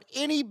care what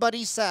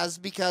anybody says,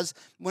 because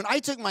when I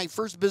took my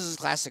first business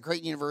class at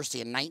Creighton University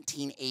in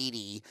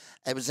 1980,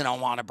 it was in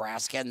Omaha,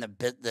 Nebraska, and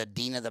the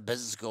dean of the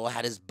business school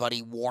had his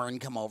buddy Warren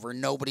come over.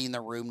 Nobody in the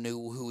room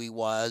knew who he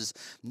was.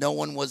 No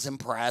one was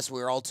impressed.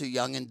 We were all too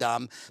young and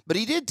dumb. But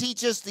he did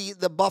teach us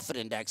the Buffett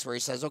Index, where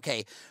he says,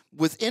 okay,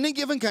 within a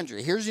given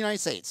country, here's the United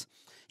States.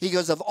 He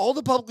goes, of all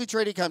the publicly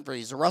traded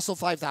companies, the Russell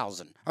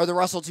 5000 or the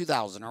Russell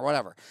 2000 or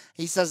whatever,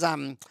 he says,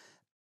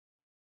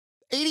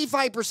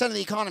 85% of the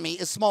economy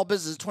is small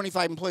business,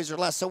 25 employees or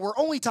less. So we're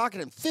only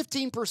talking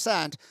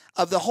 15%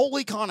 of the whole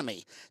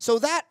economy. So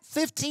that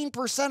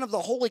 15% of the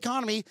whole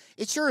economy,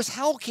 it sure as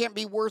hell can't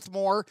be worth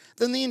more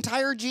than the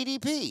entire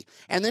GDP.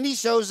 And then he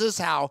shows us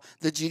how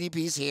the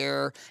GDP's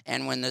here,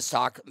 and when the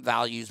stock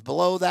value's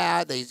below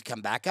that, they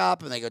come back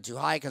up, and they go too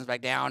high, it comes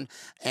back down.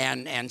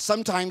 And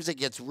sometimes it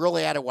gets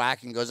really out of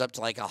whack and goes up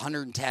to like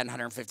 110,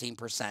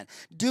 115%.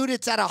 Dude,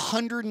 it's at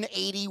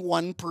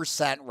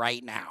 181%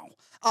 right now.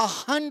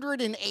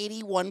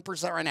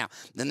 181% right now.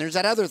 Then there's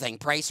that other thing,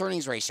 price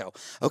earnings ratio.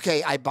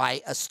 Okay, I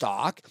buy a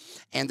stock,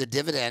 and the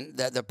dividend,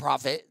 the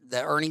profit,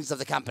 the earnings of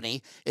the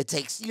company, it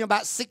takes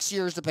about 6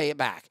 years to pay it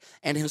back.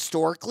 And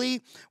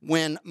historically,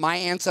 when my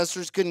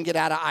ancestors couldn't get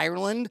out of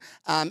Ireland,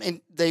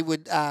 and they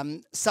would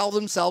sell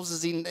themselves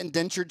as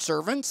indentured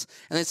servants,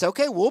 and they'd say,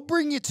 okay, we'll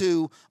bring you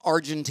to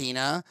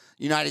Argentina,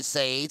 United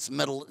States,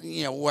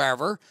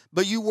 wherever,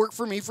 but you work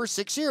for me for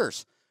 6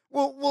 years.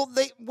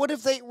 What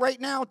if they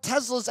right now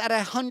Tesla's at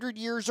 100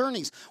 years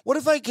earnings? What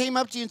if I came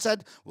up to you and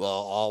said,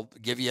 "Well, I'll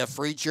give you a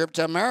free trip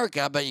to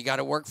America, but you got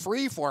to work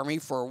free for me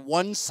for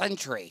 1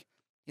 century."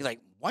 You're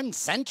like, 1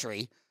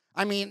 century?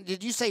 I mean,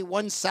 did you say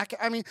 1 second?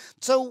 I mean,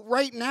 so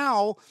right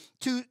now,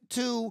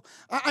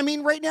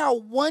 right now,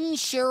 1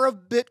 share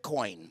of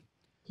Bitcoin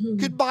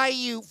could buy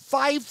you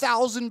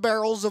 5,000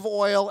 barrels of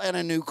oil and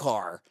a new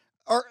car.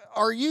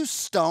 Are you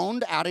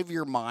stoned out of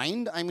your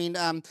mind? I mean,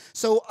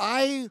 so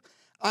I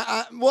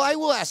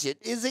will ask you,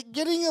 is it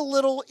getting a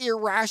little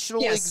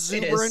irrational,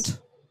 exuberant?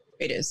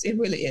 It is. It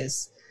really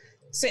is.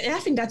 So, and I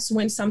think that's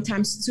when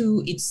sometimes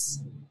too,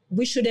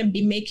 we shouldn't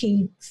be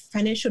making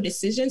financial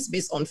decisions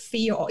based on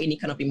fear or any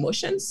kind of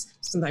emotions.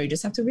 Sometimes you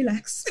just have to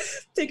relax,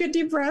 take a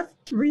deep breath,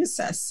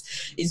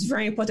 reassess. It's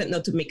very important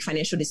not to make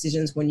financial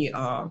decisions when you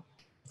are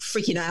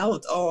freaking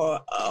out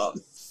or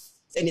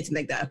anything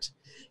like that.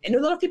 And a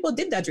lot of people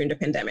did that during the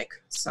pandemic.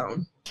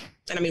 So,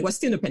 and I mean, we're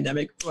still in the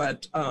pandemic,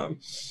 but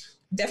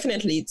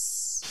definitely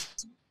it's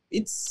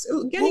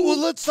getting. Well,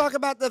 let's talk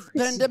about the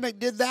pandemic.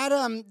 Did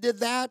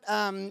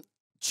that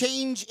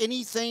change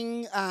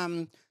anything?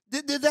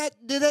 Did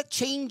that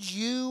change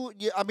you?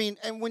 I mean,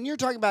 and when you're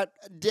talking about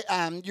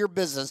your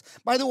business,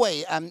 by the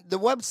way, the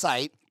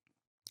website,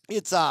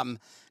 it's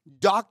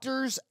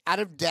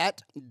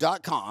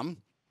doctorsoutofdebt.com.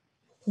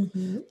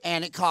 Mm-hmm.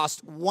 And it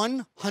cost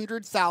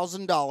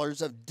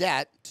 $100,000 of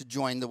debt to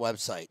join the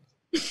website.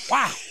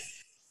 Wow.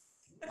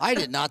 I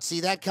did not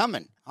see that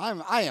coming.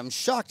 I am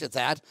shocked at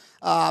that.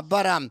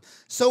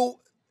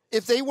 So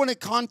if they want to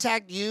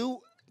contact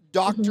you,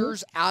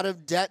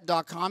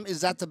 doctorsoutofdebt.com,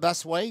 is that the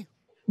best way?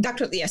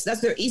 Yes,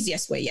 that's their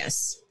easiest way,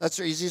 yes. That's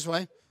their easiest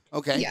way?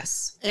 Okay.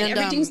 Yes. And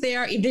everything's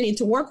there. If they need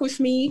to work with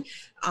me,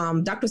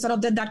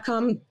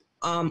 doctorsoutofdebt.com,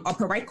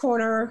 upper right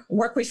corner,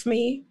 work with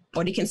me,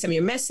 or they can send me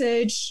a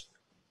message.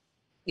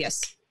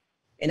 Yes.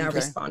 And I'll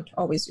respond,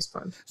 always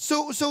respond.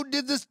 So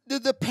did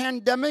the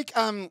pandemic,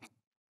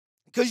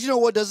 because you know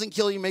what doesn't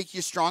kill you make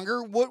you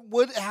stronger?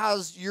 What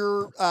has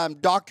your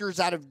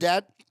Doctors Out of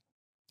Debt,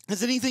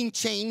 has anything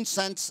changed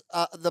since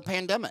the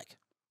pandemic?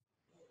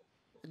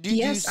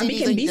 Yes, I'm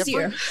becoming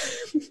busier.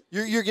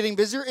 You're getting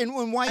busier?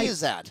 And why is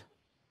that?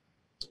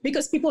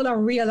 Because people are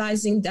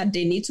realizing that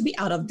they need to be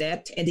out of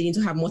debt and they need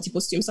to have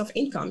multiple streams of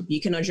income. You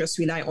cannot just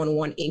rely on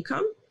one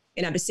income.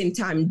 And at the same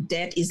time,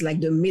 debt is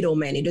like the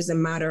middleman. It doesn't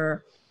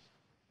matter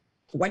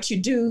what you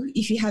do.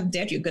 If you have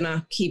debt, you're going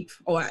to keep,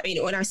 or I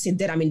mean, when I say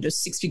debt, I mean the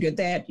 6-figure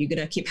debt, you're going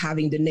to keep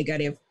having the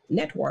negative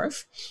net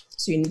worth.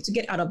 So you need to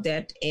get out of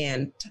debt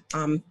and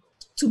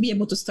to be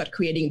able to start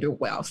creating the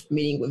wealth,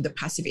 meaning with the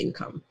passive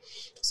income.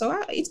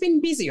 So it's been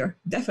busier,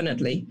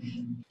 definitely.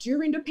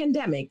 During the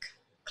pandemic,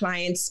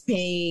 clients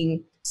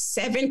paying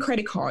 7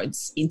 credit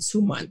cards in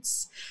 2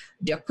 months.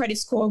 Their credit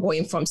score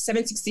going from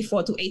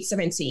 764 to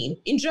 817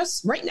 in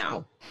just right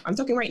now. I'm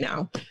talking right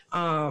now.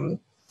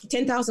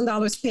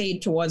 $10,000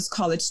 paid towards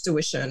college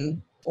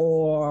tuition,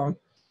 or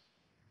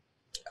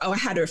I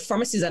had a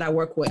pharmacist that I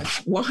work with,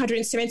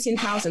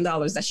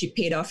 $117,000 that she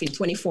paid off in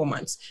 24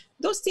 months.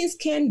 Those things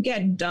can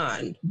get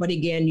done. But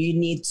again, you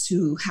need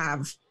to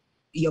have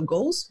your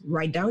goals,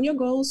 write down your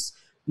goals,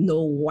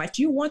 know what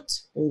you want.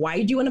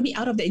 Why do you want to be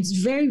out of debt? It's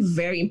very,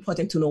 very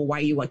important to know why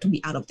you want to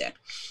be out of debt.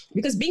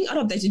 Because being out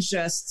of debt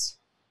is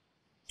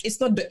it's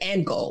not the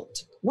end goal.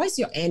 What is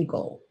your end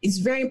goal? It's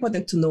very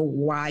important to know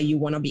why you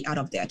want to be out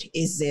of debt.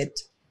 Is it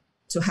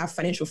to have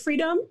financial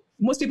freedom?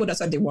 Most people, that's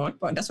what they want,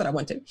 but that's what I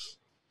wanted.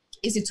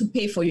 Is it to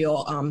pay for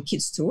your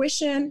kids'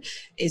 tuition?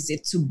 Is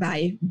it to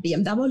buy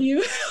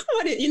BMW?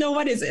 What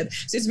is it?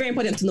 So it's very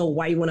important to know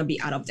why you want to be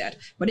out of debt.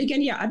 But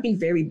again, yeah, I've been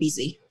very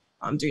busy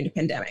during the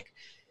pandemic.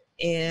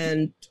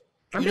 And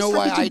you know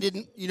why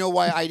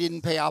I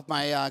didn't pay off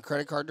my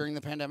credit card during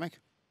the pandemic?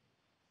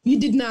 You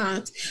did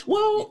not.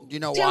 Well, you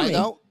know why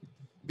though?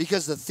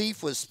 Because the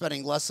thief was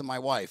spending less than my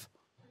wife.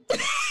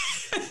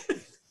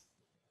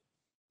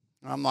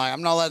 I'm like,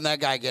 I'm not letting that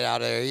guy get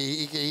out of there.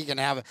 He can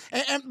have it.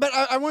 But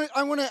I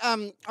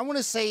want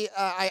to say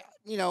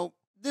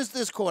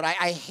this quote.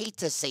 I hate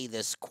to say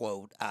this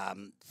quote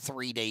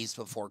 3 days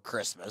before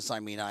Christmas.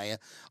 I mean, I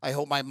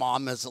hope my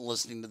mom isn't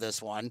listening to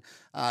this one.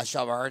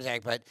 She'll have a heart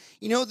attack. But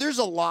there's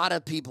a lot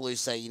of people who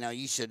say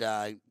you should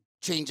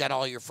change out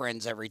all your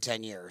friends every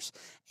 10 years.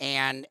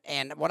 And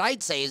what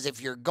I'd say is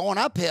if you're going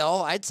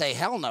uphill, I'd say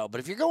hell no. But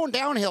if you're going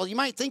downhill, you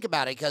might think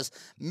about it, because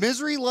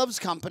misery loves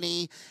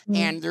company.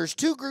 And there's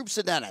 2 groups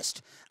of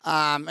dentists.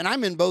 And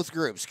I'm in both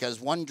groups,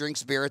 because one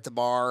drinks beer at the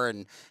bar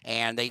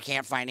and they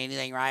can't find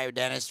anything right with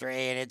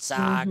dentistry and it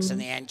sucks and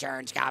the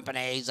insurance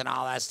companies and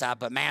all that stuff.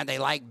 But man, they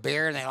like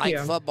beer and they like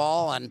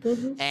football. And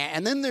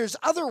then there's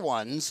other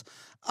ones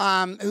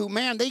who,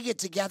 man, they get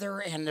together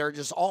and they're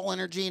just all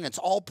energy and it's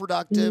all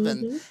productive.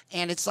 And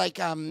it's like,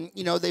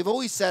 you know, they've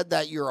always said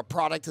that you're a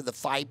product of the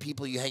 5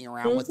 people you hang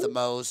around with the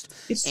most.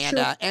 It's and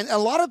true. And a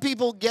lot of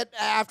people get,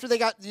 after they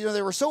got, you know,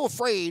 they were so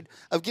afraid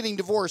of getting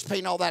divorced,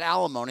 paying all that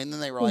alimony, and then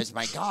they realized,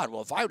 my God,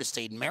 well, if I would have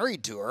stayed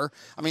married to her,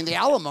 I mean, the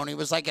alimony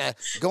was like a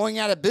going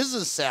out of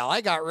business sale.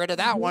 I got rid of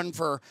that one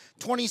for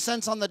 20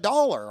 cents on the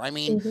dollar. I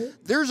mean,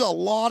 there's a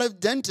lot of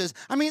dentists.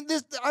 I mean,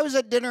 I was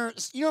at dinner.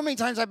 You know how many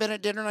times I've been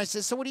at dinner and I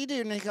said, so what do you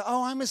do? And they go,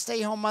 oh, I'm a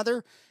stay-home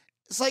mother.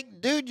 It's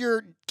like, dude,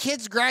 your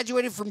kids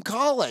graduated from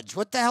college.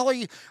 What the hell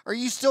are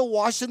you still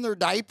washing their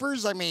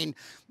diapers? I mean,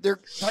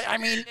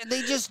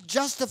 they just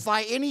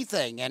justify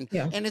anything. And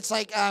it's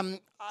like,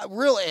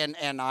 really,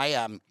 and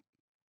I,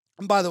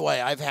 by the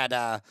way, I've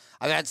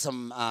had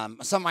some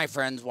of my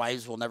friends'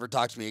 wives will never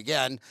talk to me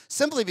again,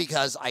 simply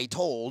because I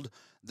told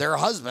their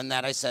husband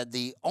that I said,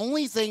 the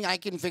only thing I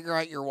can figure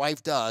out your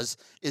wife does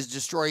is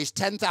destroys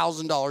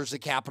 $10,000 of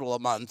capital a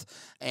month.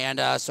 And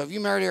so if you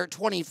married her at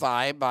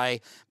 25, by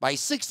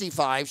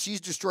 65,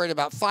 she's destroyed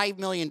about $5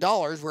 million,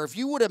 where if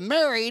you would have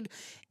married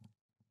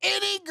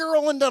any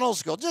girl in dental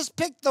school, just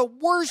pick the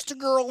worst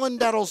girl in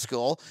dental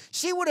school,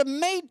 she would have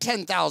made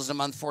 $10,000 a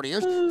month, 40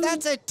 years.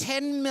 That's a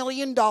 $10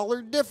 million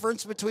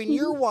difference between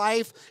your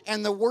wife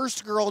and the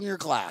worst girl in your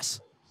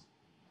class.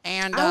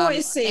 And I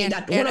always say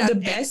that one of the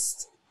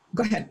best...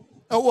 Go ahead.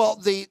 Oh, well,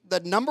 the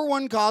number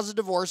one cause of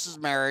divorce is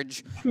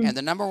marriage, and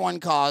the number one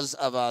cause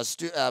of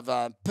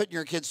putting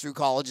your kids through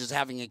college is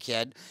having a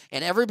kid.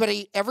 And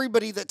everybody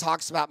that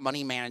talks about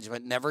money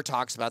management never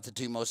talks about the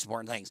 2 most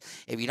important things.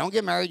 If you don't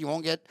get married, you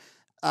won't get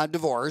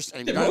divorced,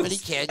 and if you don't have any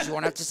kids, you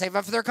won't have to save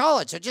up for their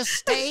college. So just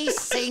stay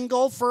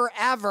single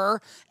forever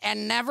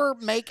and never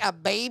make a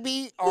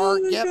baby or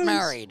get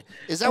married.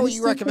 Is that what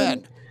you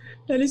recommend?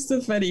 That is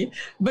so funny.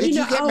 But Did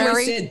you get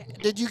married?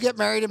 Did you get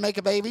married and make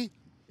a baby?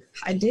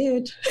 I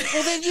did.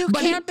 Well, then you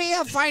can't be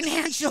a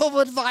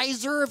financial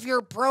advisor if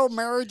you're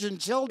pro-marriage and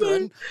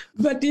children.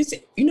 But this,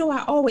 you know,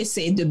 I always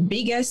say the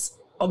biggest,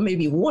 or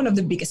maybe one of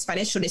the biggest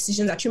financial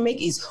decisions that you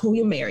make is who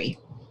you marry.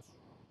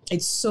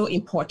 It's so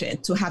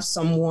important to have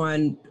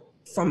someone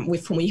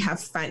with whom you have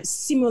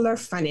similar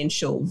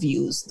financial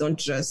views. Don't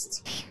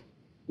just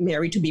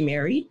marry to be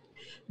married.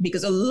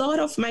 Because a lot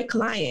of my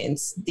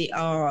clients,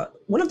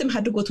 one of them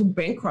had to go to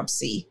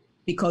bankruptcy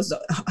because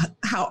of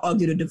how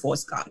ugly the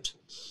divorce got.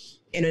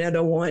 And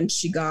another one,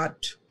 she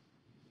got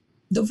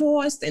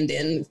divorced and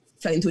then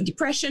fell into a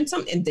depression,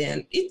 and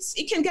then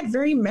it can get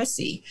very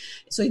messy.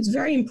 So it's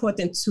very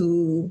important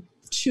to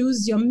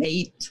choose your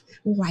mate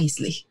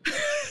wisely.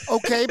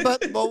 Okay,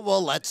 but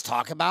well, let's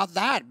talk about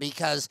that,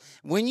 because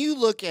when you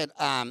look at,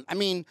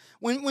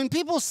 when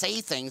people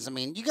say things, I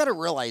mean, you got to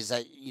realize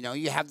that, you know,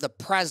 you have the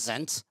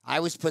present. I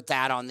always put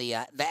that on the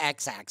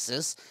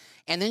x-axis.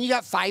 And then you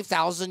got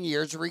 5,000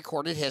 years of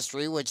recorded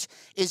history, which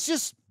is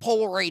just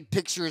Polaroid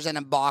pictures in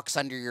a box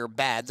under your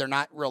bed. They're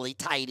not really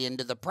tied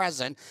into the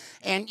present.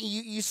 And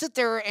you sit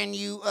there and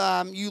you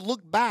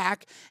look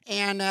back,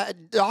 and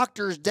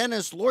doctors,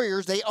 dentists,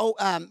 lawyers,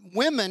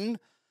 women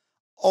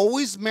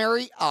always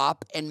marry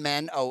up, and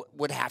men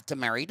would have to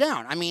marry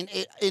down. I mean,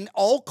 in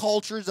all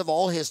cultures of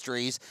all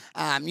histories,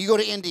 you go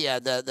to India,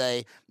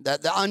 the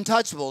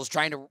untouchables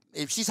trying to,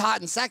 if she's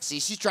hot and sexy,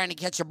 she's trying to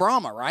catch a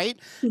Brahma, right?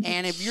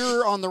 And if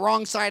you're on the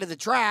wrong side of the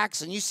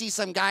tracks and you see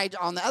some guy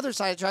on the other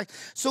side of the track,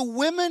 so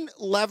women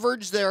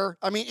leverage their,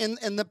 I mean,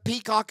 in the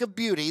peacock of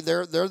beauty,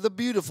 they're the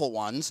beautiful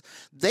ones.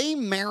 They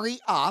marry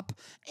up,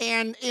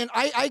 and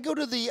I go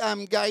to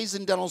the guys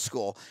in dental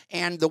school,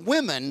 and the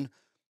women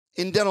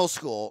in dental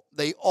school,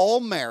 they all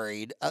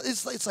married.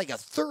 It's like a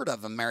third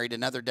of them married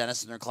another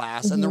dentist in their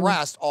class, and the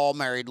rest all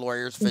married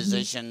lawyers,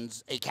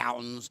 physicians,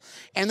 accountants,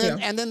 and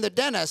then the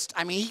dentist.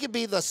 I mean, he could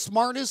be the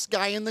smartest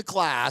guy in the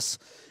class,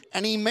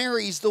 and he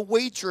marries the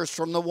waitress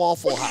from the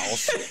Waffle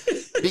House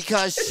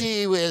because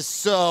she was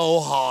so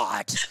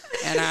hot.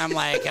 And I'm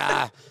like,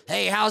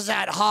 hey, how's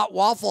that hot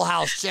Waffle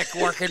House chick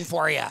working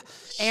for you?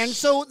 And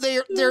so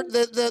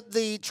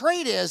the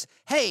trade is,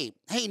 hey,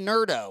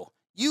 nerdo,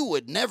 you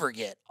would never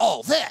get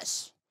all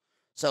this.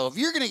 So if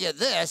you're going to get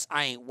this,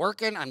 I ain't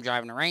working. I'm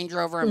driving a Range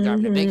Rover. I'm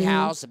driving a big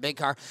house, a big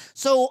car.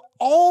 So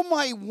all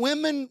my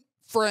women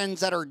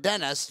friends that are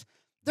dentists,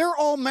 they're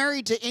all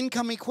married to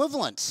income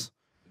equivalents.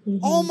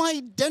 All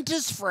my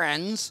dentist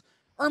friends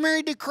are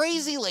married to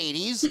crazy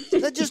ladies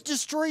that just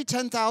destroy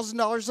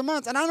 $10,000 a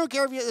month. And I don't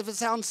care if it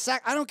sounds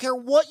I don't care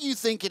what you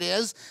think it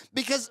is,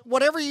 because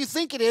whatever you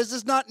think it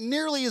is not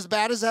nearly as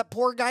bad as that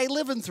poor guy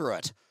living through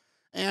it.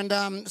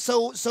 And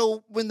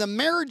so when the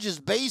marriage is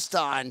based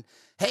on,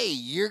 hey,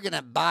 you're going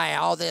to buy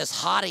all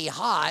this hottie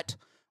hot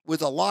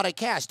with a lot of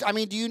cash. I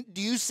mean,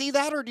 do you see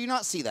that, or do you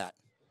not see that?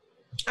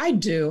 I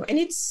do. And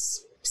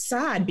it's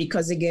sad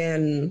because,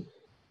 again,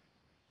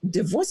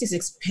 divorce is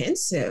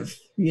expensive.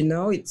 You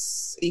know,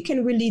 it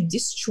can really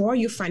destroy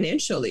you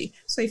financially.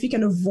 So if you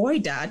can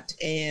avoid that,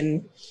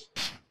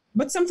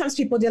 but sometimes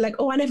people, they're like,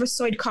 oh, I never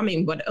saw it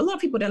coming. But a lot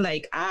of people, they're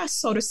like, I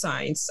saw the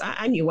signs.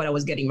 I knew what I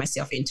was getting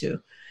myself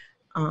into.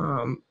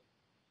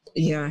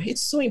 Yeah,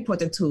 it's so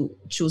important to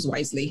choose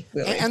wisely,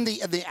 really. And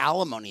the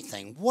alimony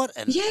thing, what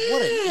an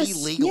Yes,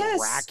 illegal yes,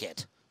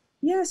 racket.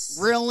 yes,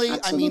 Really?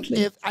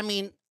 absolutely.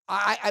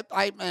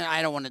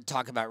 I don't want to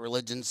talk about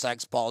religion,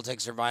 sex,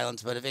 politics, or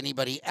violence, but if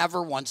anybody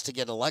ever wants to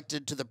get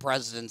elected to the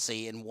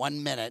presidency in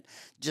 1 minute,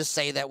 just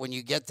say that when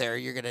you get there,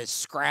 you're going to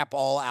scrap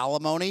all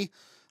alimony.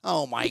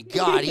 Oh my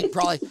God,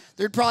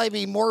 there'd probably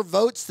be more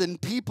votes than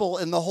people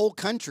in the whole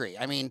country.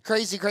 I mean,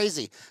 crazy,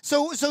 crazy.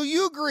 So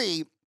you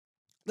agree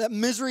that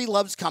misery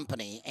loves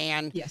company,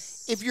 and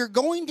Yes. if you're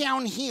going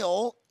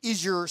downhill,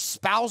 is your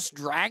spouse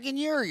dragging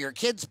you, or your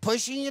kids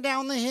pushing you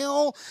down the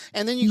hill,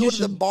 and then you go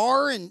to the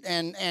bar and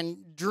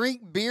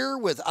drink beer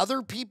with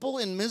other people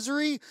in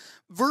misery?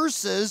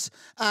 Versus,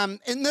 and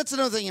that's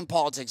another thing in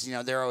politics. You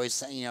know, they're always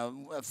saying, you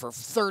know, for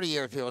 30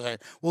 years, people say,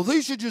 well,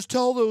 they should just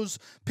tell those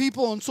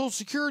people on Social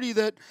Security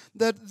that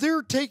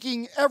they're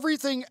taking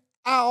everything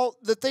out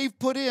that they've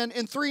put in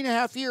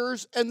 3.5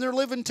 years, and they're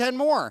living 10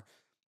 more.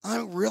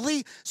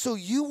 Really? So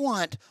you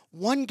want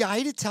one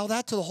guy to tell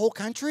that to the whole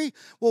country?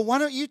 Well, why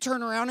don't you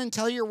turn around and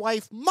tell your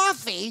wife,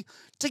 Muffy,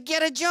 to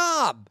get a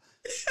job?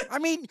 I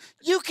mean,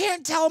 you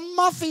can't tell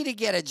Muffy to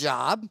get a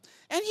job,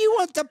 and you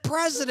want the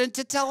president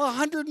to tell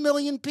 100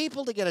 million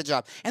people to get a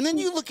job. And then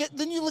you look at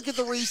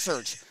the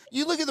research.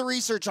 You look at the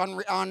research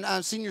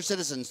on senior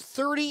citizens.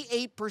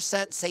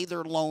 38% say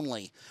they're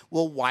lonely.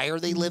 Well, why are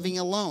they living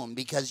alone?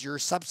 Because you're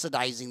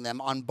subsidizing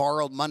them on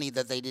borrowed money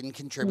that they didn't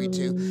contribute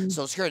to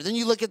Social Security. Then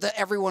you look at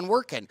everyone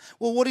working.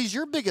 Well, what is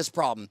your biggest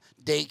problem?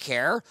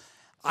 Daycare.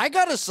 I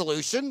got a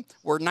solution.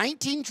 We're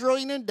 $19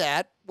 trillion in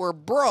debt. We're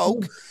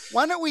broke.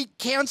 Why don't we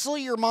cancel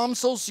your mom's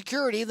Social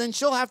Security? Then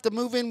she'll have to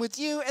move in with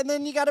you, and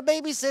then you got a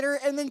babysitter,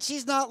 and then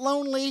she's not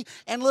lonely.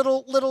 And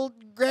little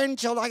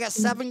grandchildren. I got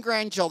 7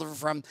 grandchildren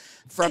from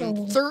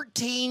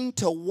 13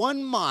 to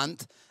 1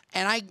 month,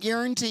 and I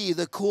guarantee you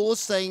the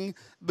coolest thing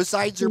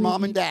besides your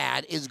mom and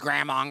dad is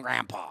grandma and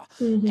grandpa.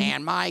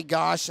 And my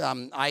gosh,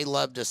 I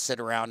love to sit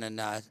around and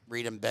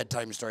read them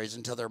bedtime stories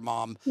until their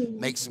mom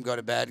makes them go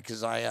to bed,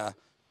 because I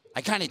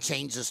kind of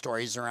change the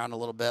stories around a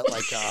little bit.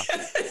 Like,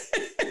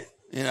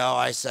 you know,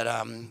 I said,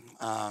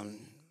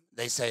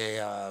 they say,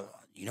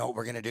 you know what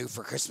we're going to do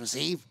for Christmas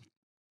Eve?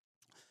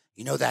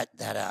 You know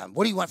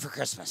what do you want for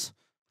Christmas?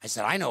 I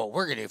said, I know what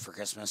we're going to do for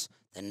Christmas.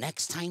 The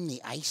next time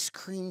the ice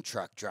cream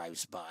truck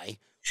drives by,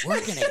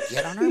 we're going to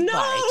get on our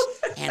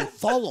bikes and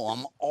follow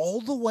them all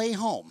the way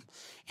home.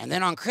 And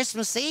then on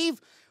Christmas Eve,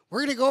 we're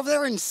going to go over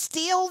there and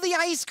steal the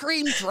ice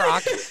cream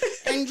truck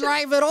and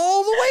drive it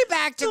all the way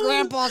back to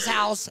Grandpa's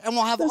house, and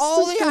we'll have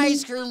all the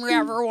ice cream we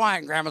ever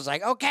want. Grandma's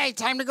like, okay,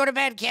 time to go to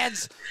bed,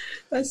 kids.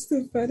 That's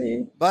too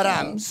funny.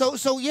 But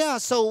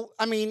so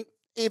I mean,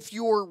 if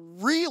you're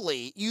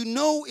really, you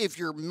know, if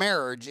your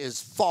marriage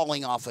is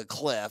falling off a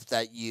cliff,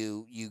 that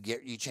you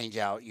change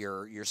out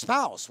your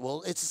spouse.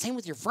 Well, it's the same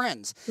with your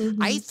friends.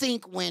 I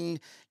think when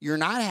you're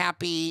not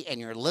happy and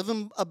you're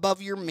living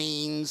above your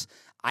means,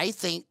 I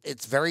think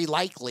it's very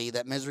likely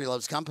that misery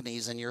loves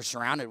companies, and you're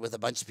surrounded with a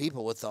bunch of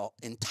people with an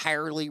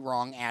entirely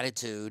wrong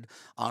attitude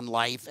on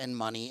life and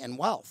money and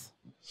wealth.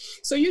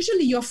 So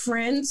usually your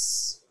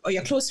friends or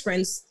your close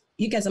friends,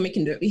 you guys are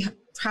you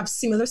have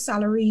similar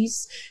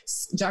salaries,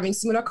 driving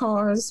similar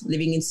cars,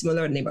 living in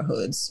similar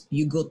neighborhoods.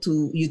 You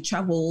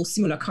travel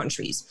similar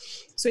countries.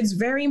 So it's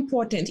very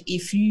important,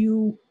 if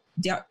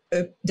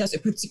there's a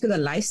particular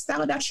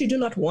lifestyle that you do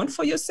not want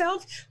for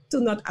yourself, to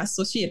not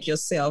associate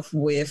yourself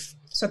with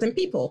certain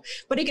people.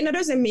 But again, that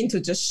doesn't mean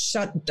to just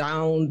shut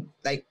them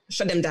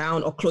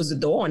down or close the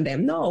door on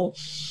them. No,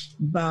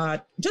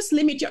 but just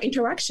limit your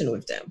interaction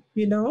with them,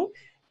 you know?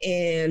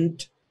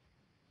 And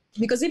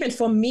because even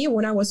for me,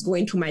 when I was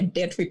going through my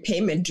debt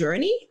repayment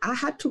journey, I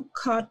had to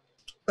cut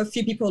a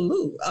few people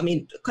loose. I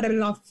mean, cut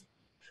them off.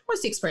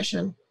 What's the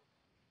expression?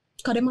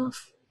 Cut them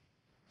off.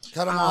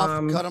 Cut them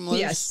off, cut them loose?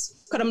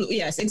 Yes, cut them.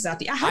 Yes,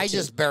 exactly. I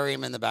just bury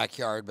them in the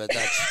backyard, but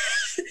that's...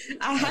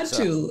 I had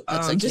to,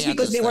 just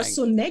because they were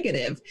so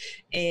negative.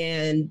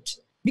 And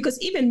because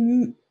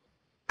even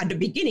at the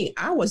beginning,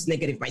 I was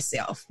negative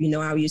myself. You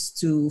know, I used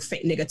to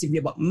think negatively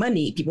about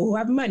money, people who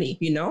have money,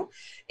 you know.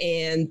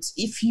 And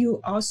if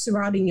you are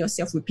surrounding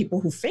yourself with people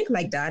who think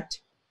like that,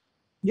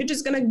 you're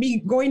just going to be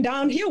going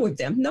downhill with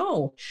them.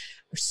 No,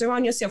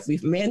 surround yourself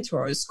with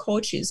mentors,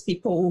 coaches,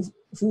 people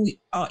who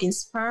are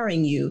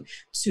inspiring you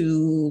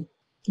to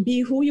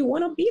be who you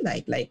want to be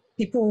like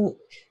people.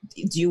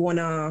 Do you want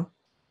to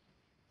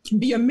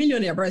be a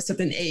millionaire by a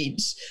certain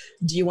age?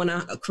 Do you want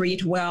to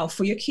create wealth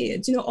for your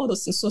kids? You know, all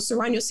those things. So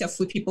surround yourself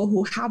with people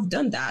who have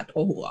done that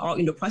or who are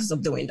in the process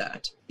of doing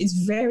that. It's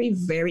very,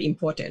 very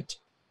important.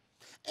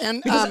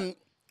 And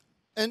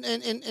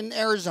in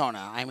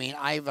Arizona, I mean,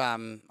 I've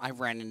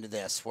ran into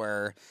this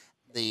where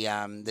the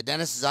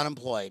dentist is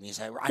unemployed, and you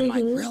say, I'm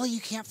like, really? You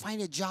can't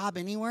find a job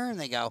anywhere? And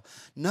they go,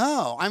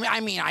 no. I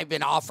mean, I've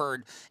been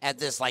offered at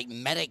this like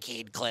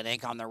Medicaid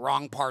clinic on the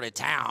wrong part of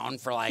town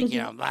for like, you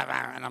know, blah,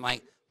 blah, and I'm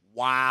like,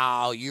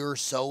 wow, you're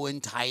so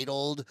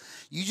entitled.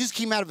 You just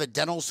came out of a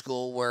dental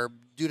school where,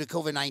 due to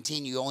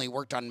COVID-19, you only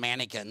worked on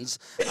mannequins.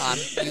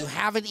 You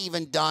haven't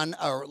even done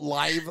a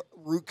live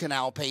root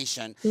canal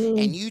patient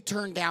and you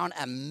turned down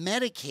a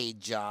Medicaid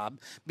job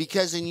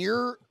because in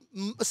your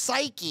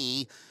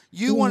psyche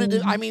you wanted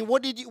to, I mean,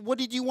 what did you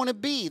want to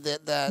be?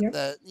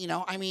 The you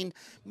know, I mean,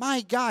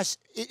 my gosh.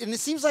 And it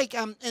seems like,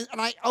 and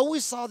I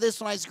always saw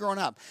this when I was growing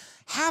up.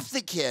 Half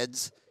the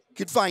kids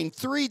could find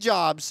 3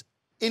 jobs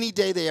any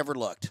day they ever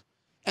looked.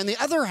 And the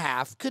other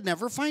half could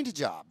never find a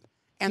job.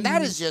 And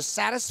that is just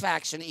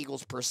satisfaction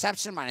equals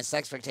perception minus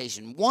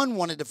expectation. One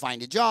wanted to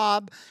find a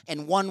job,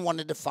 and one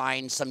wanted to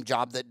find some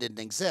job that didn't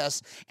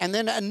exist. And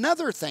then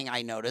another thing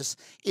I noticed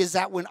is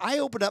that when I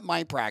opened up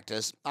my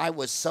practice, I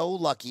was so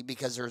lucky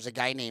because there was a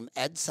guy named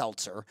Ed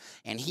Seltzer,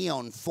 and he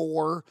owned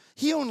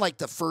like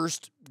the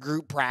first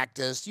group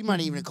practice. You might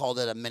even have called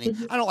it a mini.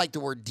 I don't like the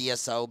word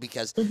DSO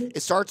because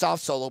it starts off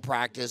solo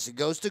practice. It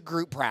goes to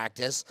group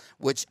practice,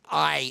 which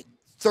I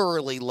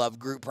thoroughly love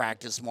group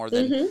practice more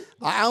than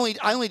I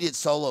only did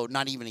solo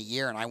not even a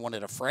year, and I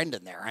wanted a friend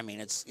in there. I mean,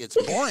 it's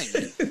boring.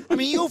 I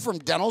mean, you go from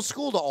dental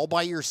school to all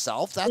by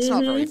yourself. That's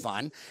not very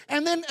fun.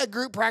 And then a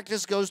group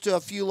practice goes to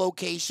a few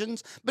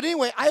locations. But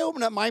anyway, I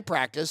opened up my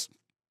practice.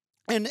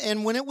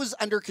 And when it was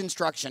under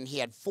construction, he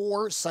had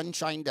 4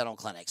 Sunshine Dental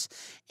Clinics,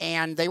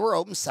 and they were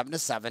open 7 to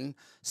 7,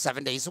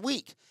 7 days a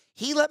week.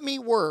 He let me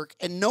work,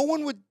 and no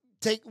one would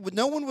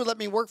let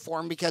me work for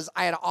him because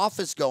I had an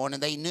office going,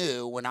 and they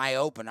knew when I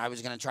opened I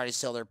was going to try to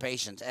steal their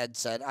patients. Ed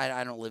said,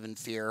 I don't live in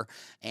fear.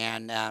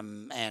 And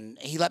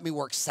he let me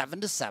work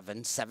 7 to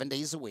 7, 7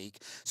 days a week.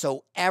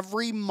 So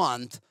every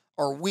month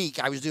or week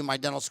I was doing my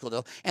dental school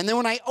deal. And then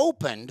when I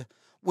opened,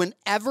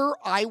 whenever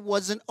I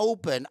wasn't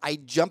open,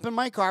 I'd jump in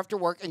my car after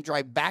work and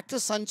drive back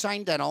to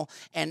Sunshine Dental,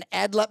 and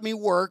Ed let me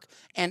work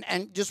and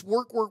just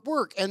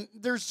work. And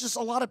there's just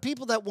a lot of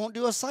people that won't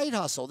do a side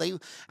hustle.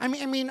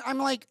 I'm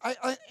like,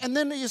 and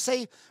then you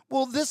say,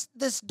 well,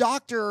 this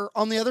doctor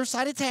on the other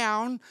side of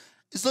town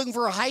is looking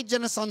for a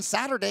hygienist on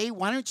Saturday.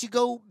 Why don't you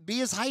go be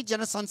his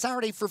hygienist on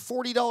Saturday for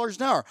 $40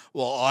 an hour?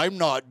 Well, I'm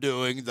not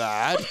doing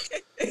that.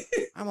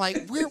 I'm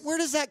like, where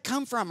does that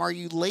come from? Are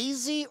you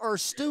lazy or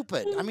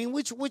stupid? I mean,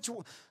 which?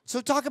 So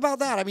talk about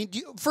that. I mean,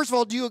 first of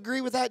all, do you agree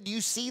with that? Do you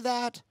see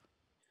that?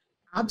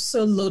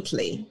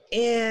 Absolutely.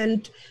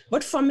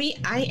 But for me,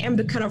 I am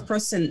the kind of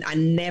person, I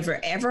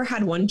never, ever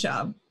had one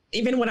job.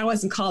 Even when I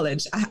was in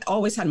college, I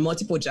always had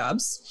multiple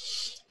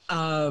jobs.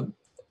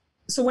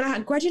 So when I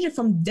had graduated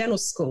from dental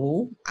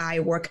school, I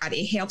work at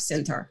a health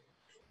center.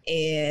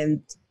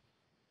 And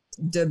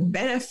the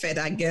benefit,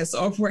 I guess,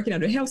 of working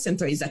at a health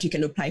center is that you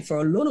can apply for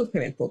a loan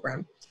repayment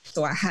program.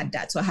 So I had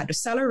that. So I had the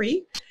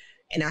salary,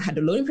 and I had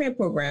the loan repayment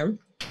program,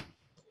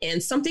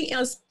 and something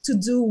else to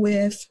do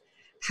with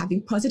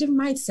having positive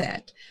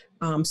mindset,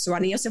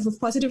 surrounding yourself with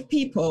positive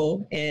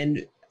people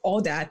and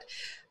all that.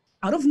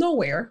 Out of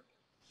nowhere,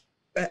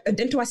 a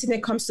dental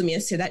assistant comes to me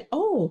and said that,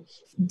 oh,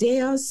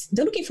 they're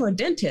looking for a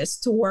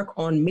dentist to work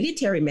on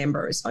military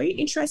members. Are you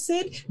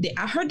interested?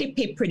 I heard they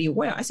pay pretty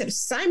well. I said,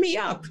 sign me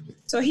up.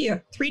 So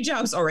here, 3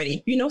 jobs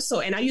already,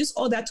 and I use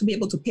all that to be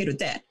able to pay the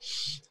debt.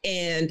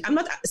 And I'm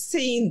not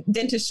saying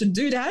dentists should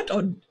do that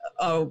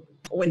or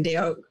when they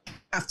are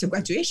after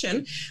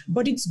graduation,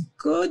 but it's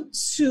good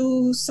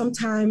to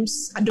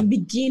sometimes at the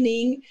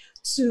beginning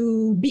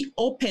to be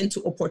open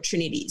to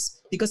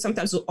opportunities, because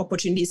sometimes the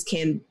opportunities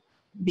can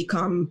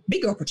become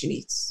bigger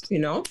opportunities,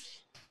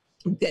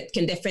 that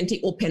can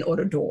definitely open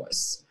other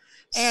doors.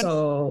 And,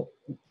 so,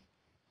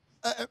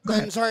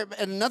 and sorry,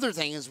 and another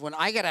thing is when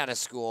I got out of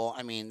school,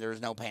 I mean, there's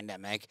no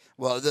pandemic.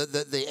 Well,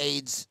 the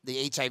AIDS,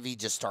 the HIV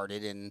just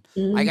started, and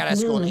I got out of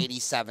school in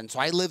 '87. So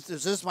I lived.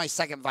 This is my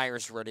second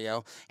virus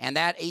rodeo, and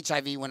that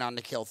HIV went on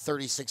to kill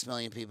 36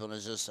 million people. And it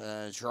was just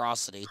an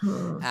atrocity.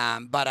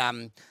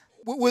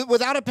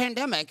 Without a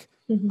pandemic,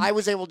 I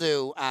was able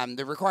to.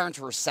 The requirements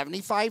were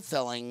 75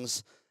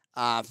 fillings,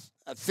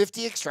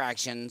 50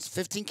 extractions,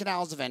 15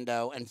 canals of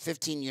endo, and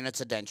 15 units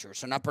of denture.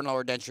 So an upper and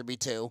lower denture be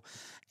 2.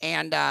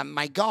 And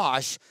my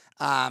gosh,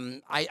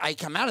 I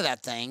come out of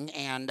that thing,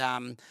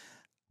 and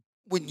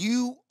when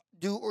you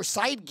do or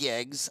side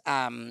gigs,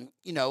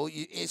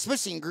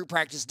 especially in group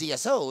practice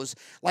DSOs,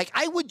 like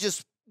I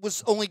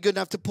was only good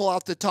enough to pull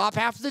out the top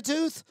half of the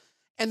tooth.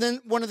 And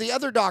then one of the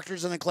other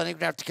doctors in the clinic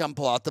would have to come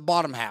pull out the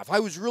bottom half. I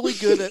was really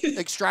good at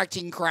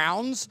extracting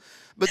crowns,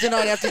 but then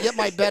I'd have to get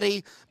my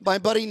buddy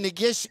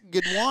Nagish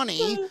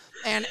Gidwani,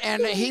 and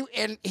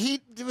he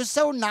was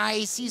so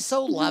nice. He's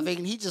so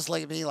loving. He just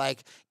looked at me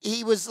like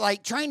he was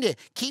like trying to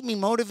keep me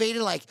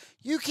motivated. Like,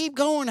 you keep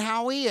going,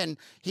 Howie, and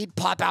he'd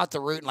pop out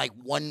the root in like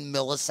 1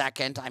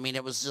 millisecond. I mean,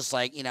 it was just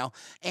like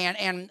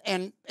and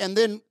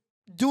then.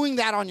 Doing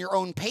that on your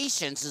own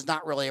patients is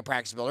not really a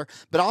practice builder.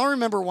 But I'll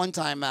remember one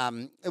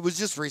time, it was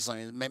just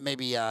recently,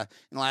 maybe in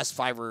the last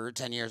 5 or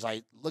 10 years,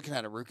 I looking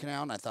at a root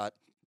canal and I thought,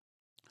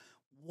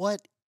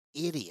 what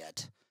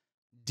idiot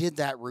did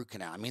that root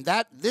canal? I mean,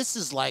 this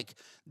is like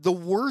the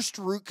worst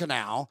root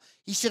canal.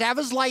 He should have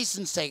his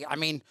license taken. I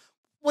mean,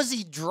 was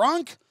he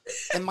drunk?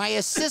 And my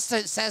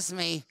assistant says to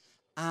me,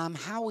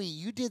 Howie,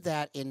 you did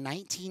that in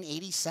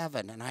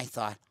 1987. And I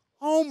thought,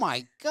 oh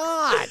my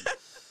God.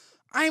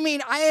 I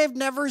mean, I have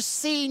never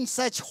seen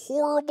such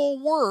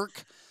horrible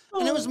work.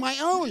 and it was my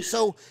own.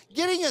 So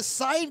getting a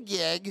side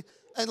gig,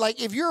 and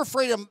like if you're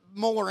afraid of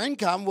molar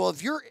income, well,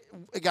 if you're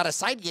got a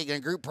side gig in a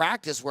group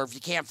practice where if you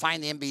can't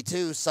find the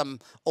MB2, some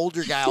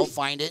older guy will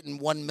find it in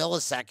 1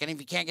 millisecond. If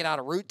you can't get out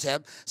a root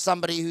tip,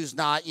 somebody who's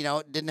not,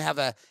 didn't have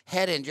a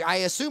head injury. I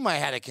assume I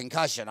had a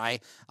concussion. I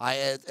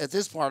at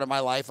this part of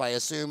my life, I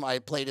assume I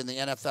played in the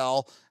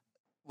NFL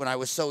when I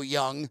was so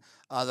young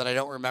that I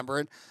don't remember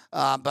it.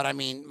 But I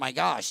mean, my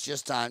gosh,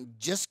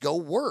 just go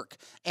work.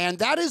 And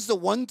that is the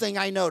one thing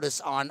I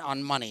notice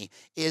on money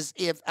is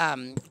if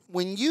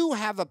when you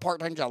have a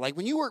part-time job, like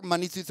when you work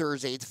Monday through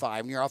Thursday 8 to 5,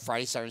 and you're off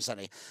Friday, Saturday,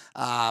 Sunday.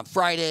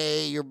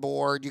 Friday, you're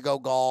bored, you go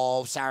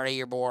golf. Saturday,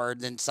 you're bored.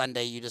 Then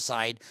Sunday, you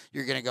decide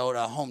you're going to go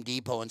to Home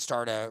Depot and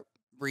start a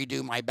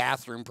redo my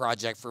bathroom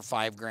project for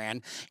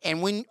 $5,000.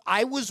 And when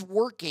I was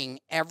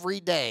working every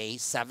day,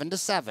 7 to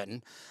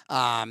 7,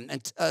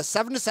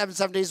 7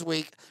 days a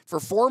week for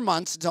 4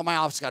 months until my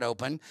office got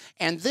open.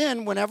 And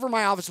then whenever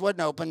my office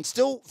wasn't open,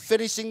 still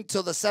finishing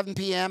till the 7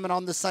 p.m. and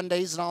on the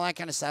Sundays and all that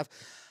kind of stuff,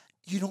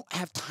 you don't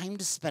have time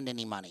to spend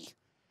any money.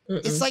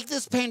 It's like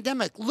this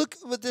pandemic. Look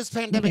with this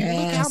pandemic. Yes.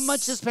 Look how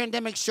much this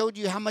pandemic showed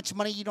you how much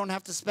money you don't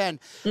have to spend.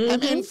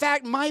 And in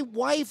fact, my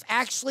wife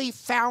actually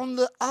found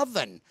the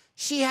oven.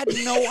 She had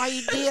no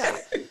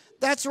idea.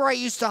 That's where I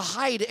used to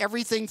hide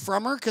everything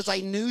from her because I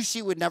knew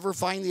she would never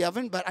find the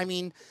oven. But I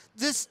mean,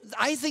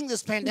 I think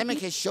this pandemic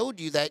has showed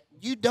you that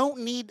you don't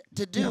need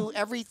to do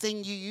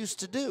everything you used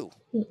to do.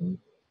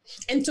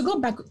 And to go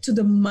back to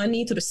the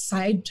money, to the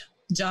side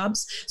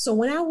jobs. So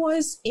when I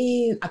was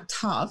at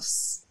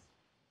Tufts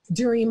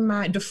during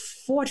the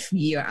 4th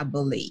year, I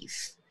believe,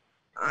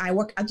 I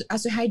worked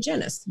as a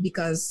hygienist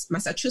because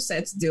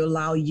Massachusetts, they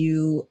allow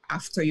you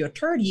after your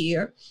 3rd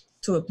year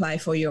to apply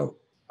for your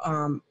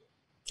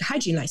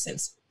hygiene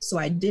license. So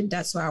I did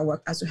that. So I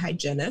worked as a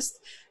hygienist.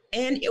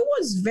 And it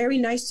was very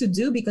nice to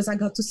do because I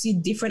got to see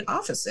different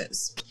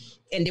offices.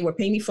 And they were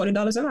paying me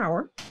 $40 an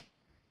hour.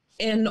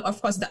 And of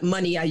course, that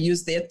money, I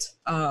used it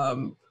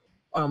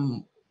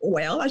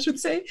well, I should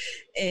say.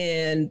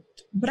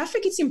 But I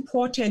think it's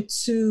important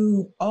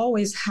to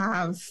always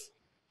have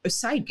a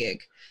side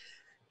gig.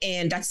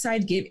 And that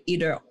side gig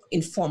either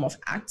in form of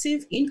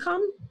active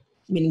income,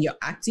 meaning you're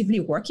actively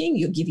working,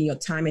 you're giving your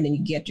time and then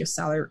you get your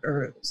salary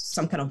or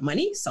some kind of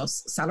money, so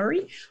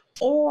salary,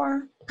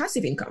 or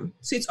passive income.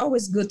 So it's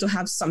always good to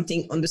have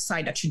something on the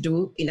side that you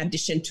do in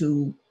addition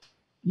to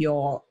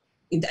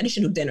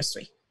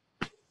dentistry.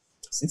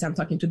 Since I'm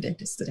talking to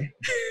dentists today.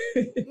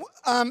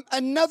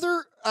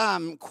 Another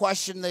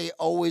question they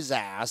always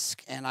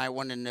ask, and I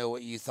want to know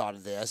what you thought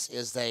of this,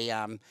 is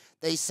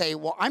they say,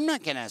 well, I'm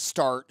not going to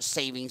start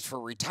savings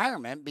for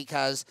retirement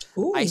because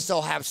I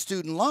still have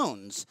student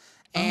loans.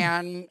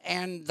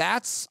 And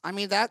that's, I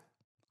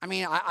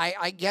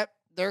get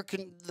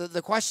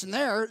the question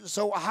there.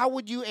 So how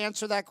would you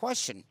answer that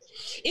question?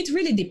 It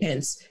really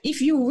depends.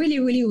 If you really,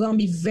 really want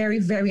to be very,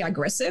 very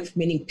aggressive,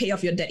 meaning pay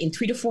off your debt in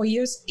 3 to 4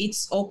 years,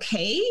 it's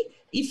okay.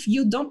 If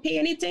you don't pay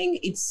anything,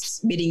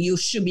 it's meaning you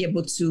should be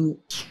able to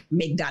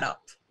make that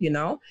up,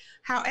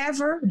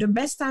 However, the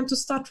best time to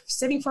start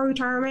saving for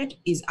retirement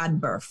is at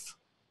birth.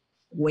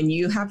 When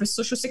you have a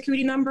social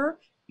security number,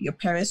 your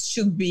parents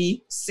should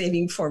be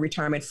saving for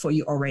retirement for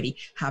you already.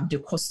 Have the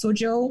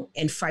custodial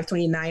and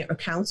 529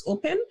 accounts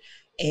open.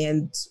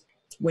 And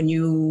when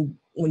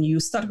you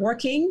start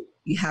working,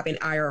 you have an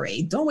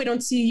IRA. Don't wait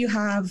until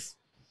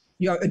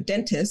you're a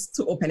dentist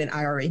to open an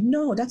IRA.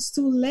 No, that's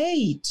too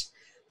late.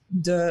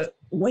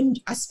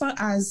 As far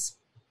as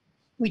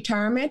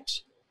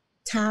retirement,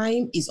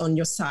 time is on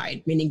your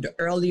side, meaning the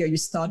earlier you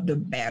start, the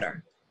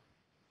better.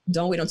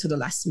 Don't wait until the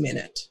last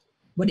minute.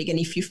 But again,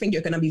 if you think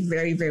you're going to be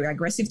very, very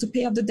aggressive to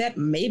pay off the debt,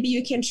 maybe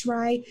you can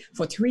try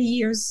for 3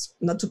 years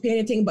not to pay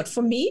anything. But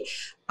for me,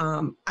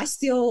 I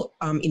still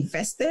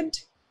invested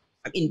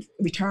in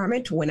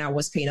retirement when I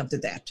was paying off the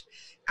debt.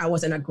 I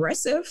wasn't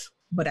aggressive,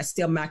 but I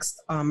still maxed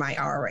my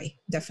IRA,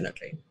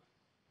 definitely.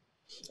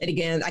 And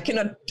again, I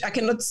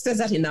cannot stress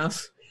that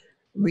enough.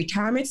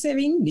 Retirement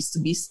saving needs to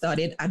be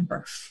started at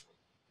birth.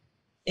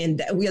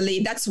 And really,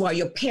 that's why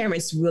your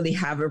parents really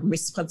have a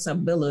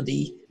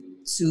responsibility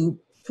to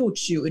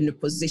put you in a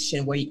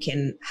position where you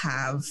can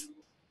have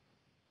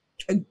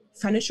a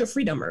financial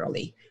freedom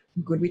early,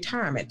 good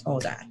retirement, all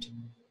that.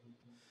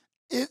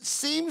 It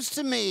seems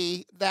to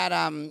me that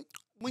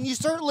when you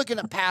start looking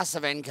at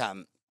passive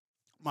income,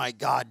 my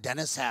God,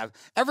 dentists have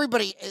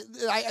everybody.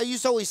 I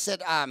used to always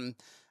sit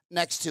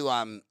next to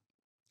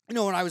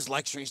when I was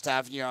lecturing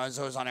stuff, I was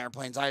always on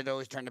airplanes. I'd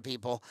always turn to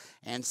people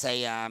and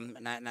say,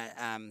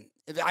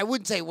 I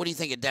wouldn't say, "What do you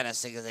think of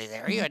dentists?" Because they say,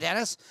 "Are you a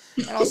dentist?"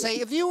 And I'll say,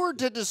 if you were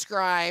to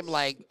describe,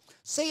 like,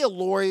 say, a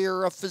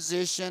lawyer, a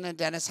physician, a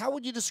dentist, how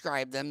would you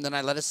describe them? Then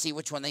I let us see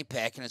which one they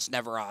pick, and it's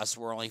never us.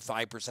 We're only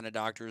 5% of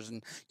doctors,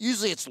 and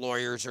usually it's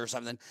lawyers or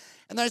something.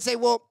 And then I'd say,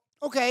 well,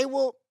 okay,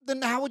 well,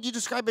 then how would you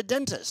describe a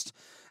dentist?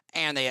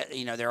 And they,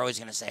 they're always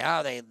going to say,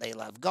 oh, they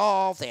love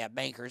golf, they have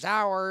banker's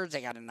hours,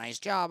 they got a nice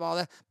job, all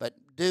that. But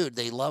dude,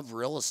 they love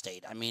real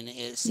estate. I mean,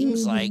 it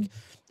seems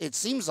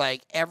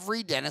like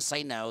every dentist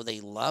I know,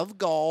 they love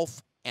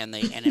golf and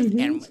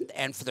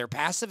and for their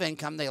passive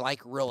income, they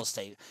like real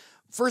estate.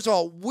 First of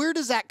all, where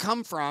does that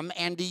come from?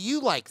 And do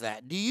you like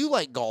that? Do you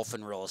like golf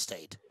and real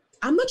estate?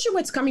 I'm not sure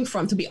where it's coming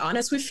from, to be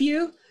honest with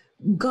you.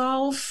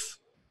 Golf,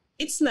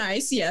 it's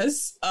nice,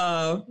 yes,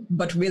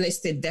 but real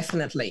estate,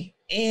 definitely.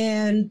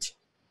 And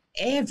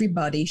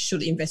everybody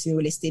should invest in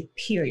real estate,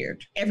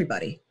 period.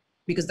 Everybody,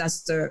 because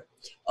that's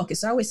okay,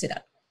 so I always say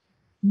that.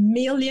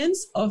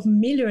 Millions of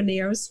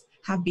millionaires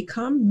have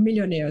become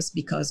millionaires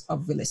because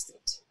of real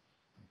estate.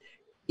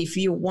 If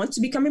you want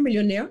to become a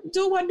millionaire,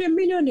 do what the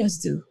millionaires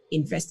do,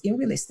 invest in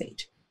real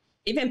estate.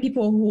 Even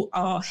people who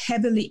are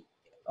heavily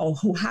or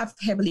who have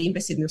heavily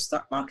invested in the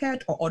stock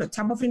market or other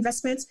type of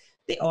investments,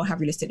 they all have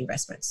real estate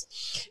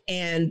investments.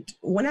 And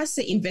when I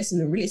say invest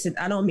in real estate,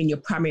 I don't mean your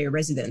primary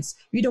residence.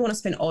 You don't want to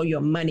spend all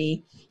your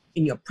money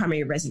in your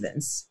primary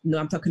residence. No,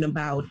 I'm talking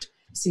about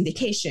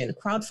syndication,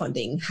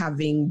 crowdfunding,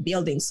 having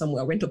buildings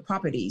somewhere, rental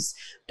properties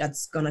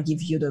that's going to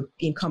give you the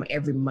income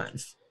every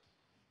month.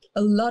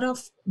 A lot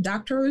of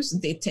doctors,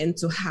 they tend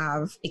to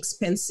have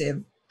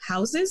expensive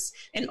houses,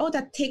 and all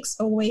that takes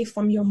away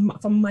from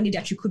money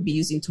that you could be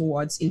using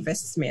towards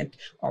investment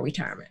or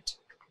retirement.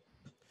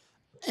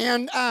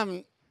 And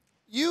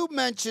you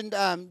mentioned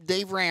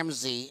Dave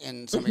Ramsey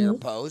in some of your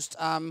posts.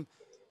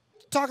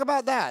 Talk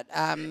about that.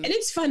 And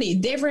it's funny,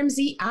 Dave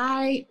Ramsey,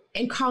 I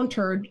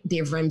encountered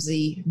Dave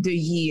Ramsey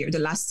the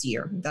last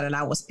year that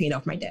I was paying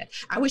off my debt.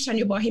 I wish I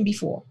knew about him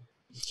before.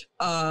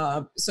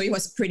 So it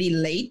was pretty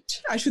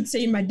late, I should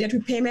say, in my debt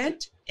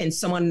repayment. And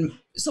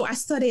so I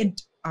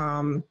started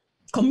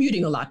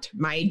commuting a lot.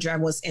 My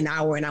drive was an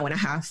hour and a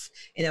half.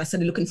 And then I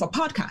started looking for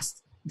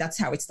podcasts. That's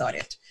how it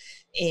started.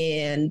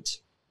 And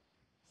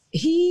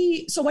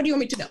so what do you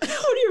want me to do? What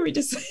do you want me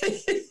to say?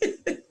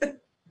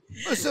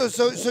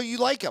 So you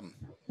like him?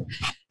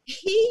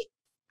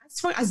 As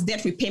far as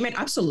debt repayment,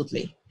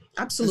 absolutely.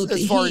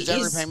 Absolutely. As far as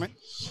debt repayment?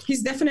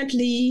 He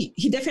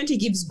definitely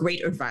gives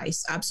great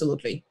advice.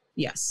 Absolutely.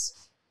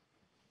 Yes.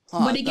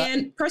 But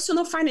again,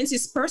 personal finance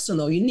is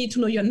personal. You need to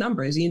know your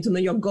numbers. You need to know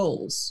your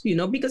goals,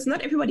 because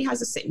not everybody has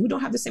the same. We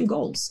don't have the same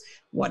goals.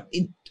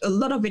 A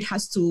lot of it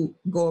has to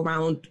go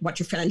around what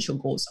your financial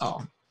goals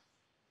are.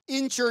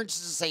 Insurance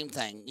is the same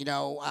thing.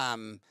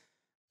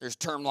 There's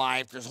term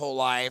life, there's whole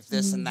life,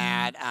 this and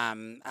that.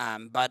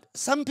 But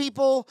some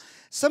people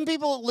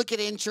look at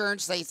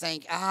insurance. They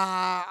think,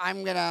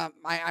 I'm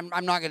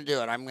not gonna do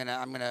it. I'm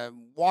gonna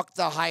walk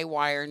the high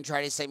wire and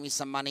try to save me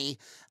some money.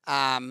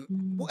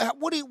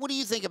 What do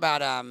you think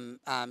about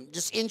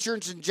just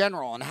insurance in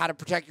general and how to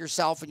protect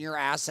yourself and your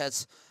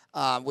assets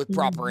with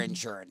proper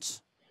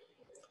insurance?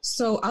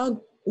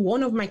 So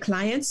one of my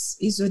clients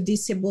is a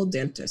disabled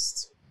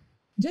dentist.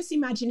 Just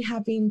imagine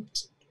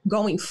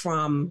going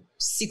from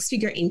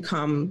 6-figure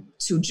income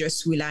to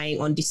just relying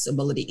on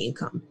disability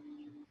income.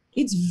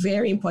 It's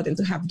very important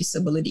to have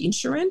disability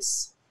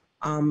insurance.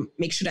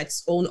 Make sure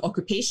that's own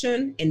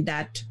occupation and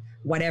that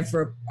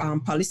whatever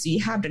policy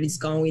you have, that is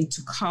going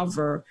to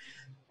cover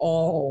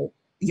all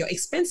your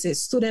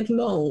expenses, student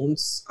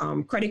loans,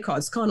 credit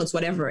cards, car notes,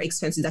 whatever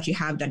expenses that you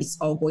have, that is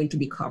all going to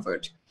be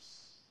covered.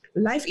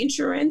 Life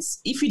insurance,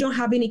 if you don't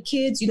have any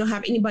kids, you don't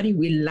have anybody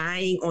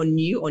relying on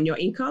you, on your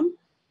income,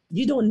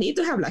 you don't need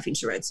to have life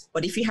insurance.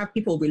 But if you have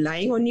people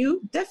relying on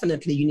you,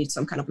 definitely you need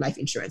some kind of life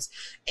insurance.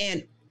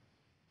 And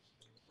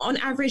on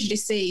average, they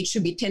say it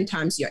should be 10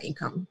 times your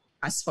income,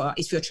 as far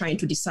if you're trying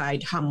to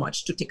decide how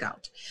much to take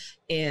out.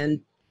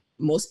 And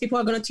most people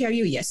are going to tell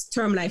you, yes,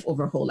 term life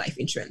over whole life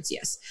insurance,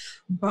 yes.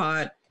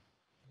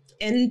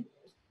 And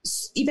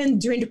even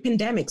during the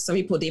pandemic, some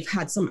people, they've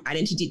had some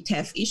identity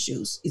theft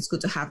issues. It's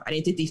good to have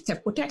identity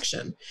theft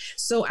protection.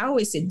 So I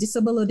always say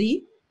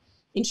disability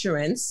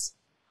insurance,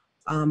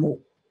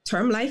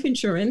 term life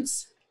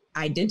insurance,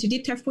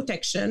 identity theft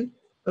protection,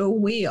 a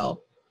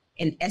will,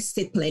 an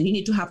estate plan. You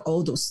need to have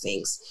all those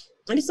things.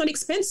 And it's not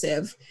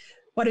expensive,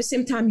 but at the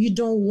same time, you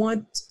don't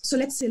want, so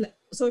let's say,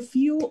 so if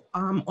you,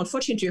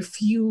 unfortunately, a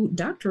few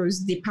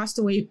doctors, they passed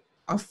away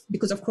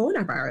because of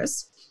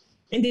coronavirus,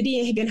 and they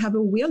didn't even have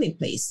a will in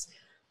place.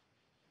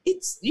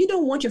 You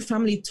don't want your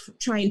family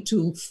trying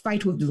to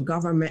fight with the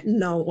government,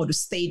 no, or the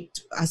state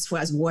as far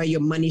as where your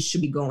money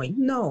should be going.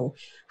 No,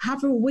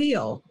 have a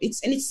will.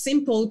 It's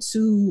simple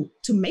to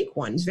make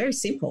one. It's very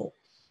simple.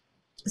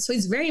 So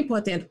it's very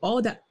important,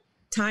 all that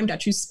time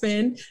that you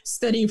spend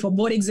studying for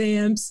board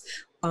exams,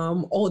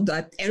 all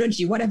that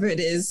energy, whatever it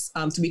is,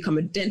 to become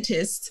a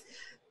dentist,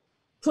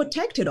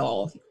 protect it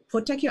all.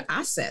 Protect your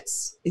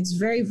assets. It's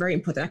very, very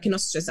important. I cannot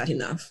stress that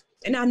enough.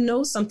 And I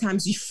know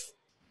sometimes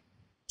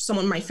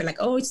someone might feel like,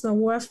 oh, it's not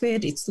worth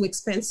it. It's too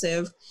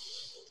expensive.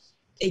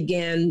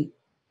 Again,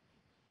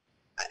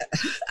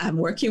 I'm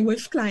working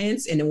with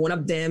clients, and one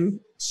of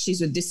them,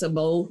 she's a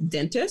disabled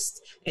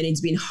dentist, and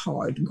it's been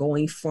hard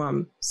going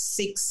from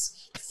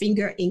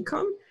 6-figure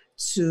income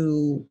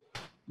to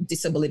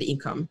disability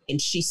income.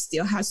 And she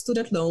still has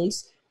student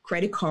loans,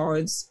 credit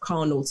cards,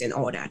 car notes, and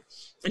all that.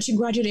 And she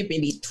graduated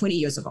maybe 20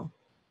 years ago.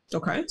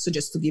 Okay, so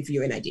just to give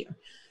you an idea.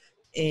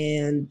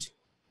 And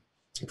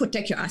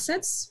protect your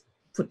assets,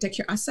 protect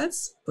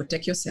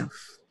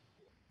yourself.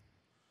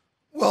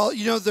 Well,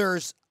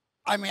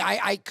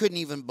 I couldn't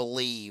even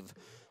believe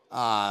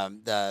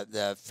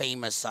the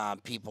famous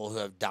people who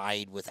have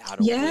died without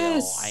a will.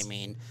 Yes.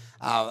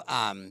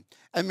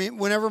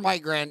 Whenever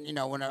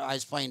when I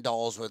was playing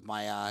dolls with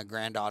my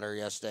granddaughter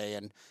yesterday,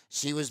 and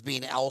she was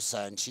being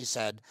Elsa, and she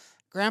said,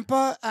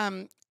 "Grandpa,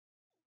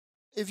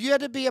 if you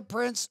had to be a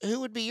prince, who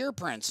would be your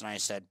prince?" And I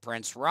said,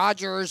 "Prince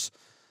Rogers,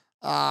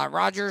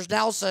 Rogers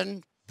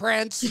Nelson,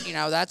 Prince.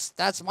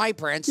 That's my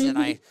prince." And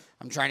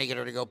I'm trying to get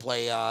her to go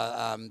play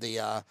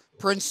the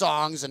Prince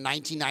songs in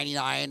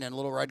 1999 and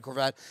Little Red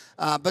Corvette.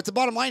 But the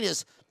bottom line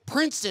is,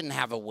 Prince didn't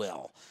have a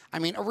will.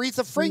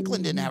 Aretha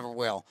Franklin didn't have a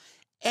will.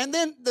 And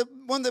then the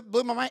one that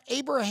blew my mind,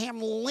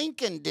 Abraham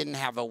Lincoln didn't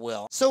have a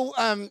will. So,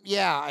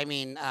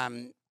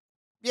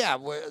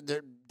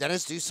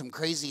 dentists do some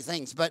crazy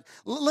things. But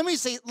let me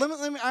say, I'm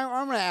going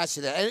to ask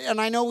you that. And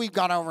I know we've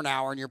gone over an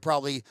hour, and you're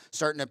probably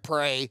starting to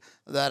pray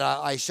that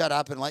I shut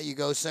up and let you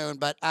go soon.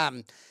 But,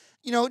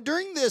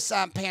 during this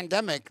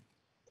pandemic,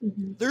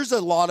 there's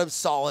a lot of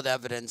solid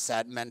evidence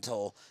that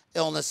mental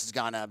illness has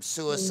gone up,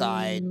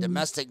 suicide,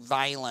 domestic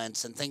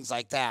violence, and things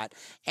like that.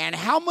 And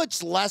how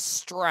much less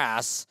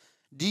stress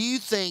do you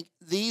think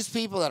these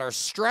people that are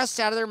stressed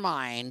out of their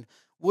mind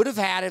would have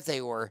had if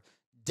they were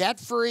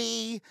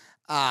debt-free,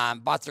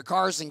 bought their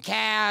cars in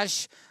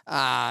cash,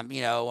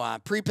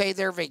 prepaid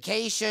their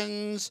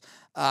vacations,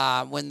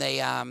 when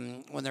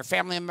their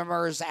family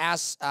members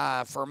ask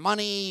for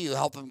money, you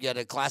help them get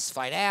a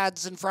classified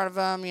ads in front of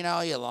them,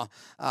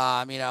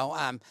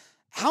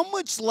 how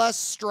much less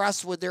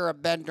stress would there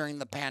have been during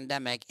the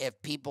pandemic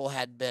if people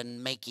had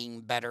been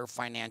making better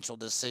financial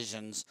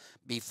decisions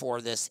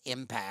before this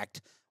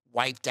impact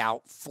wiped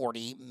out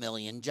 40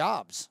 million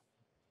jobs?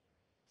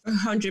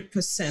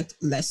 100%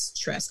 less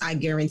stress, I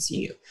guarantee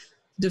you.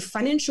 The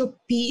financial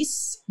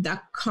peace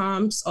that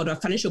comes, or the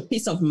financial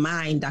peace of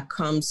mind that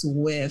comes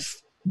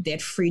with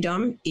debt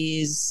freedom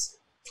is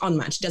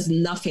unmatched. There's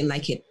nothing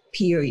like it,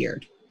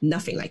 period.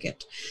 Nothing like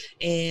it.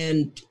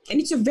 And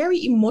it's a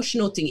very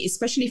emotional thing,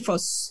 especially for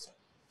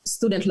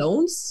student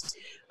loans.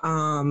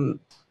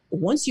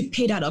 Once you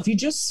pay that off, you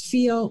just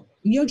feel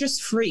you're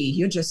just free.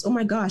 You're just, oh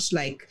my gosh,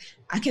 like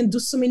I can do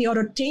so many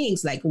other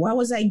things. Like, why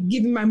was I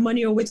giving my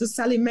money away to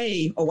Sally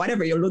Mae or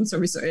whatever your loan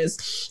servicer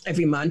is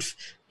every month?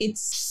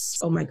 It's,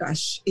 oh my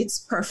gosh, it's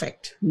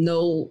perfect.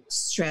 No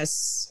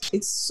stress.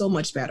 It's so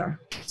much better.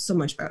 So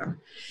much better.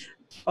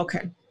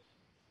 Okay.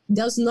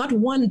 There's not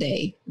one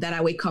day that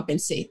I wake up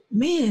and say,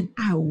 man,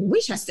 I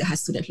wish I still had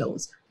student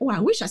loans. Oh, I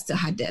wish I still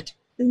had debt.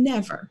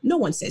 Never. No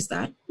one says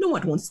that. No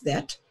one wants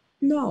that.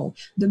 No,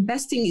 the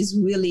best thing is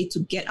really to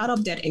get out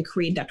of debt and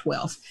create that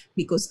wealth.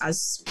 Because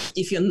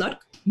if you're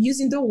not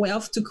using the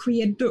wealth to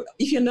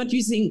if you're not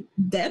using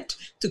debt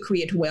to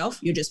create wealth,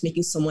 you're just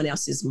making someone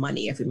else's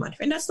money every month.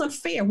 And that's not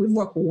fair. We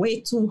work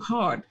way too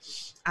hard.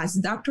 As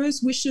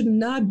doctors, we should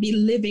not be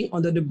living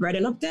under the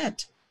burden of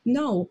debt.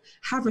 No,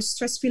 have a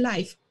stress-free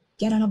life.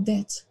 Get out of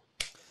debt.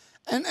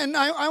 And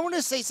I want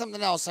to say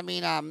something else.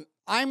 I'm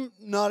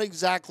not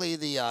exactly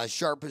the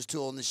sharpest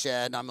tool in the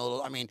shed.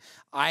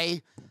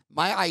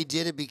 My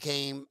idea to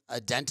become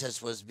a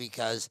dentist was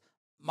because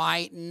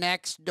my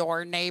next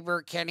door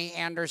neighbor, Kenny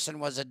Anderson,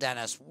 was a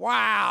dentist.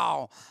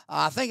 Wow.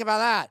 Think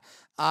about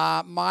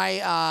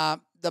that.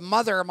 The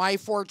mother of my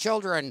 4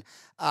 children,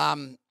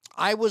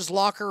 I was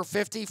locker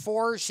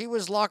 54. She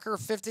was locker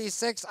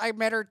 56. I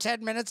met her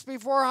 10 minutes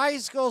before high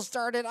school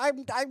started. I've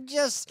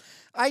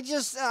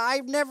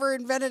never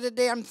invented a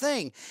damn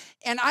thing.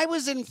 And I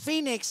was in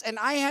Phoenix, and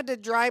I had to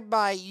drive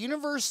by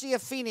University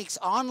of Phoenix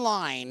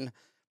online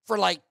for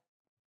like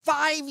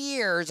 5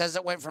 years as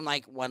it went from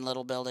like one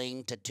little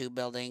building to 2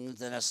 buildings,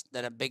 then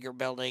a bigger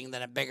building,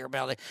 then a bigger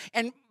building.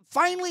 And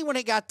finally, when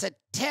it got to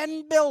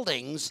 10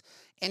 buildings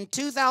in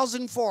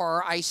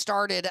 2004, I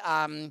started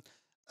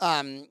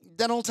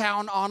Dental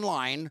Town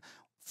online,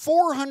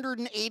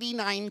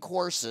 489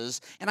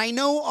 courses. And I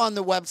know on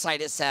the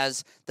website it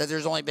says that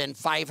there's only been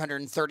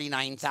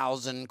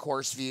 539,000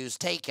 course views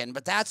taken,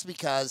 but that's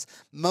because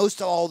most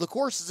of all the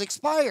courses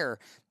expire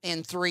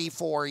in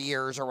 3-4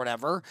 years or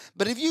whatever.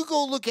 But if you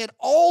go look at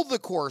all the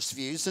course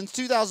views since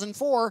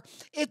 2004,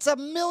 it's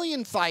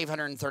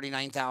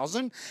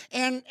 1,539,000.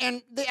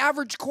 And the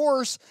average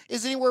course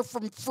is anywhere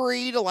from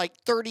free to like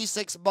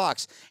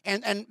 $36.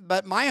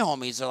 But my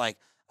homies are like,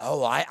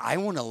 oh, I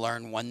want to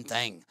learn one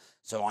thing.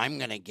 So I'm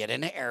going to get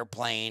in an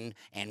airplane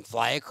and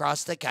fly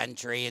across the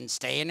country and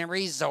stay in a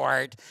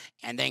resort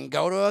and then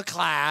go to a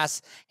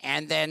class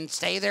and then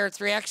stay there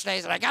 3 extra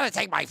days. And I got to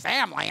take my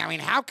family.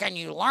 How can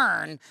you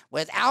learn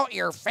without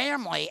your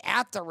family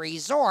at the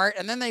resort?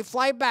 And then they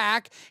fly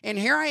back, and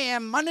here I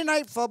am, Monday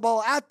Night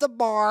Football at the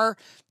bar,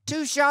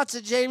 2 shots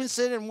of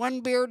Jameson and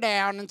 1 beer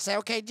down, and say,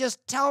 okay,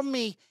 just tell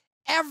me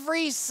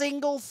every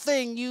single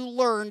thing you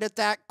learned at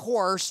that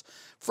course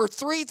for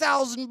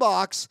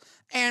 $3,000,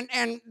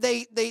 and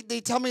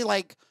they tell me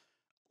like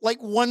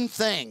one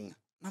thing.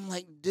 I'm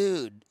like,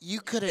 dude, you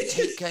could have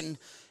taken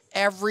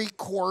every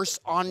course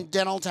on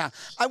Dental Town.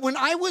 When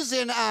I was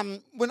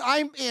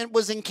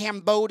in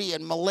Cambodia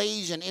and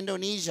Malaysia and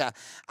Indonesia,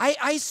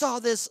 I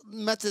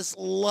met this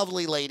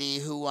lovely lady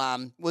who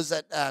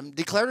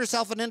declared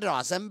herself an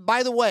endodontist. And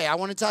by the way, I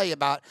want to tell you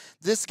about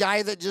this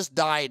guy that just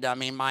died. I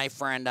mean, my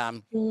friend.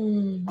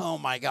 Oh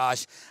my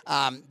gosh,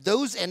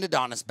 those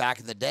endodontists back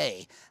in the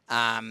day.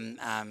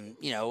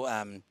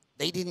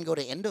 They didn't go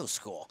to endo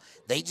school.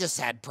 They just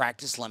had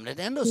practice limited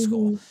endo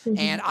school.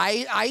 And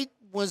I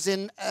was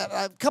in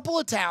a couple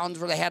of towns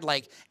where they had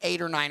like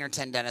 8 or 9 or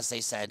 10 dentists.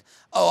 They said,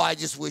 oh, I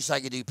just wish I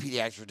could do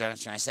pediatric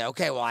dentistry. And I said,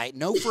 okay, well, I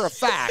know for a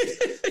fact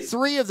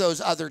 3 of those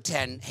other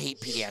 10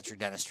 hate pediatric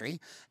dentistry.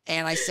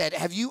 And I said,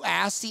 have you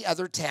asked the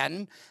other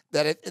 10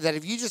 that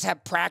if you just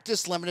have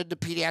practice limited to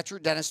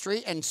pediatric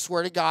dentistry and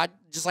swear to God,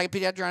 just like a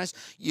pediatric dentist,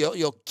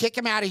 you'll kick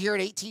him out of here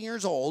at 18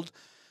 years old?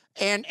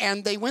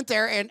 And they went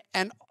there,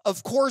 and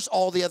of course,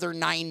 all the other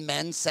 9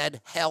 men said,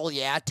 hell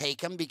yeah,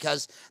 take him,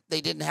 because they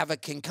didn't have a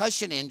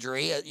concussion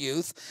injury at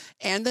youth.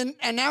 And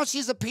now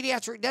she's a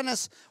pediatric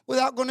dentist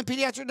without going to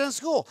pediatric dentist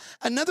school.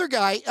 Another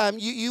guy,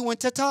 you went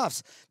to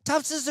Tufts.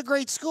 Tufts is a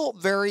great school,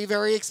 very,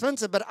 very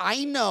expensive, but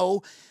I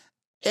know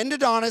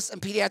endodontists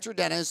and pediatric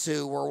dentists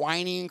who were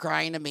whining and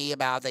crying to me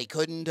about they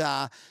couldn't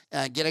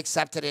get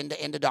accepted into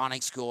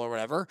endodontic school or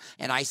whatever.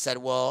 And I said,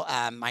 well,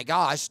 my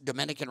gosh,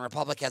 Dominican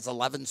Republic has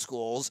 11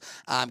 schools.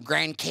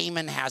 Grand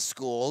Cayman has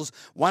schools.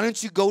 Why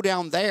don't you go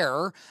down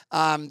there?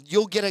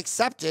 You'll get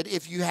accepted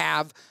if you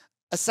have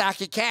a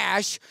sack of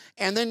cash,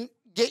 and then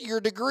get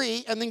your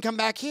degree and then come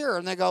back here.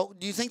 And they go,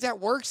 do you think that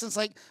works? And it's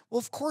like, well,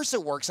 of course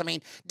it works. I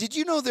mean, did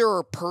you know there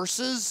are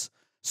purses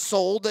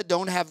sold that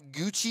don't have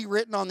Gucci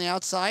written on the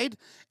outside,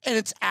 and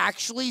it's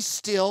actually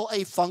still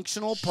a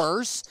functional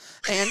purse?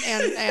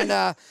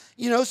 So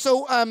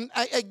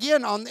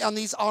again, on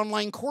these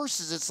online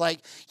courses, it's like,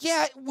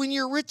 yeah, when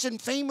you're rich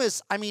and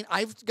famous, I mean,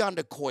 I've gone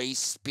to Koi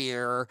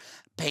Spear,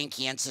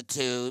 Panky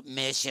Institute,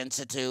 Mish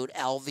Institute,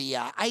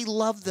 LVI. I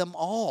love them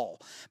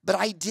all, but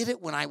I did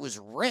it when I was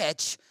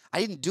rich. I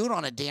didn't do it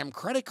on a damn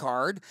credit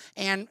card.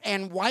 And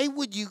why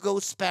would you go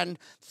spend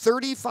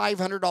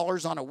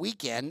 $3,500 on a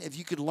weekend if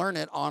you could learn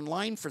it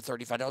online for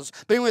 $35?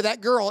 But anyway,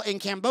 that girl in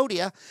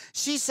Cambodia,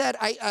 she said,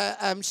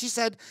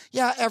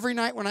 yeah, every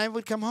night when I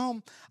would come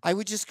home, I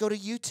would just go to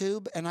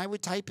YouTube and I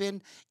would type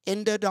in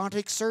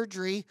endodontic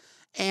surgery,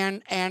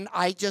 and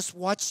I just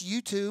watch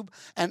YouTube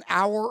an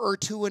hour or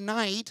 2 a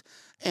night.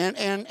 And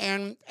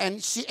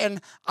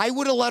I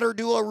would have let her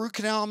do a root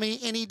canal on me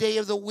any day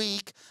of the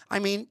week. I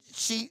mean,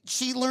 she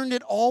learned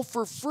it all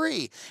for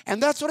free,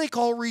 and that's what I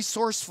call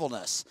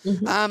resourcefulness.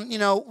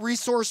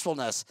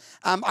 Resourcefulness.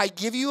 I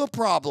give you a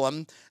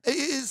problem.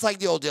 It's like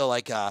the old deal,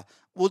 like,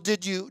 well,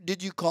 did you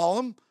call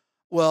him?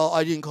 Well,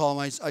 I didn't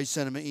call him. I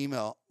sent him an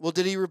email. Well,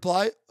 did he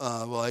reply?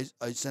 Well,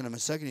 I sent him a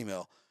second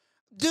email.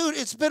 Dude,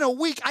 it's been a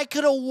week. I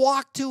could have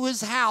walked to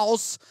his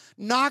house,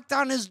 knocked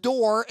on his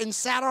door, and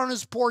sat on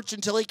his porch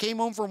until he came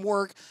home from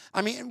work.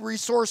 I mean,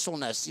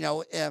 resourcefulness.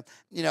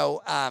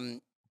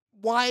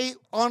 Why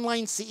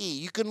online CE?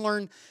 You can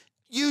learn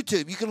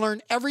YouTube. You can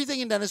learn everything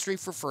in dentistry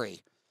for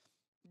free.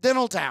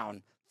 Dental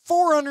Town,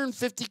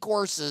 450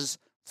 courses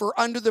for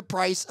under the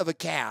price of a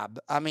cab.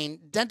 I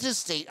mean,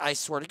 Dentistry, I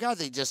swear to God,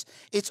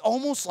 it's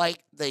almost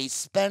like they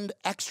spend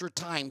extra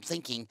time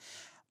thinking,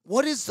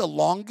 what is the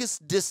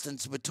longest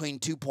distance between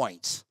 2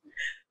 points?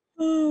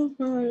 Oh,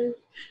 God.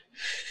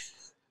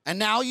 And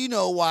now you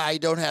know why I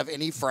don't have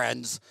any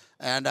friends.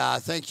 And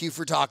thank you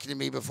for talking to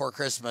me before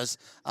Christmas.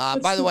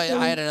 By the way,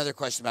 I had another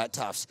question about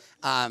Tufts.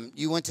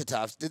 You went to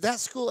Tufts. Did that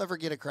school ever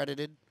get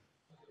accredited?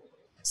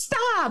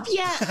 Stop.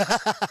 Yeah.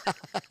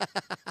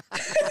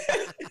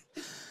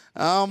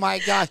 Oh, my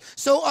gosh.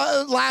 So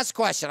last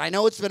question. I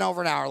know it's been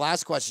over an hour.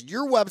 Last question.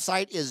 Your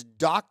website is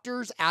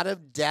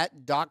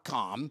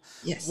doctorsoutofdebt.com.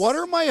 Yes. What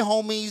are my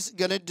homies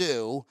going to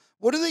do?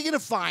 What are they going to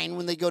find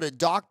when they go to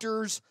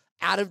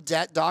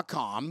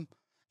doctorsoutofdebt.com?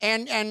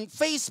 And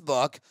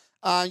Facebook,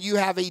 you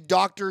have a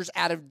Doctors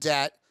Out of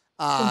Debt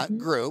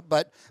group.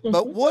 But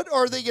what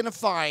are they going to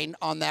find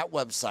on that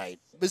website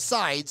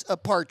besides a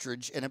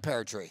partridge in a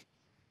pear tree?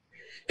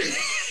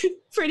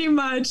 Pretty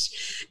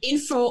much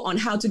info on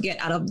how to get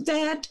out of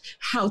debt,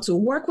 how to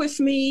work with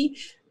me,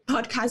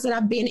 podcasts that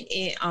I've been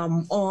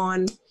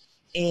on,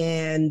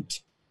 and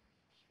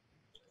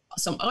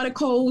some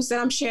articles that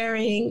I'm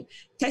sharing,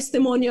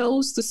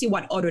 testimonials to see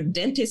what other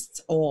dentists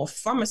or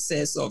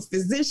pharmacists or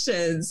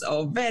physicians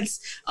or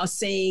vets are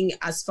saying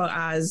as far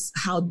as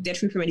how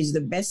debt repayment is the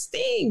best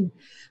thing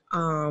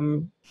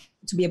to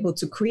be able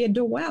to create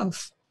the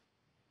wealth.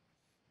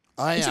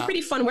 It's a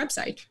pretty fun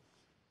website.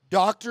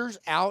 Doctors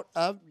Out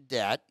of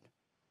Debt,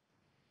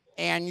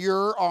 and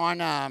you're on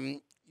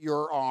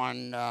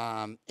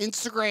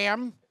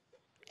Instagram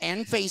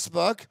and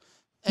Facebook.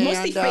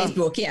 Mostly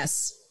Facebook,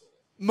 yes.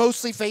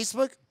 Mostly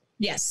Facebook?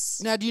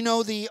 Yes. Now, do you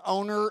know the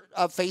owner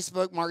of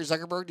Facebook, Mark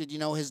Zuckerberg? Did you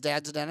know his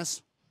dad's a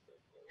dentist?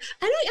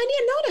 I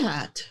didn't know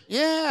that.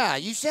 Yeah,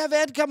 you should have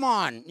Ed come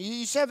on.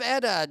 You should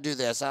have Ed do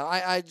this.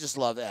 I just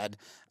love Ed.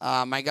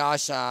 My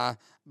gosh,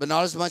 but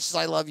not as much as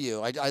I love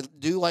you. I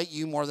do like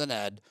you more than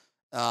Ed.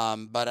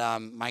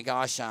 My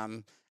gosh,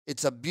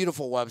 it's a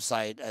beautiful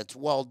website. It's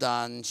well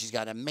done. She's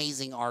got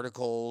amazing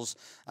articles.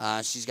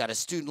 She's got a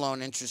student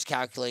loan interest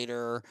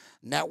calculator,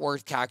 net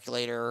worth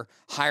calculator,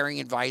 hiring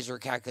advisor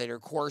calculator,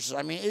 courses.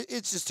 I mean,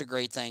 it's just a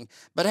great thing.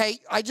 But hey,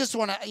 I just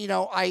want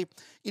to,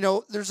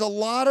 there's a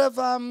lot of,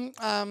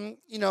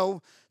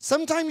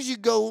 sometimes you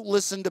go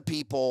listen to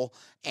people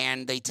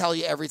and they tell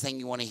you everything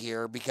you want to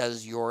hear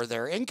because you're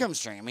their income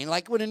stream. I mean,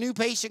 like when a new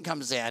patient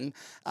comes in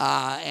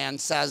and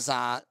says,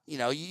 you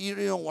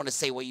don't want to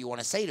say what you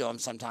want to say to them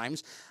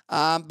sometimes.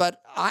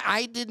 But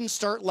I didn't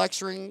start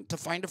lecturing to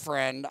find a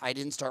friend. I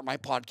didn't start my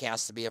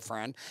podcast to be a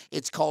friend.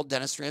 It's called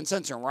Dentistry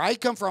Uncensored. Where I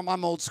come from,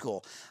 I'm old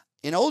school.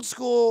 In old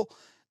school,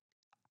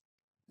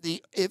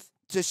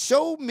 to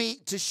show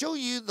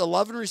you the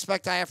love and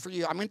respect I have for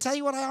you, I'm going to tell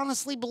you what I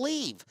honestly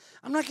believe.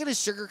 I'm not going to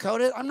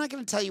sugarcoat it. I'm not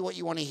going to tell you what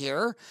you want to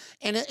hear.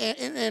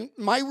 And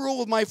my rule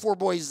with my 4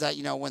 boys is that,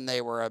 when they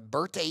were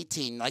birth to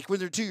 18, like when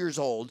they're 2 years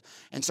old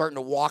and starting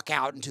to walk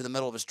out into the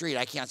middle of a street,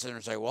 I can't sit there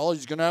and say, well,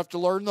 he's going to have to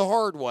learn the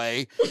hard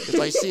way because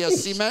I see a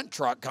cement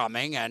truck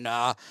coming,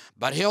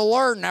 but he'll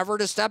learn never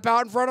to step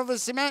out in front of a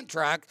cement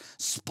truck.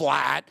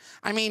 Splat.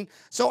 I mean,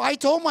 so I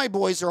told my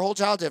boys their whole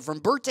childhood, from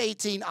birth to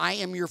 18, I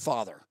am your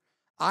father.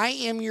 I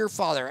am your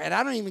father, and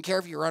I don't even care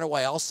if you run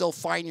away. I'll still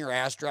find your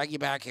ass, drag you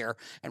back here,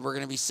 and we're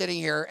going to be sitting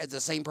here at the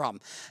same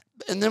problem.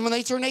 And then when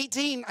they turn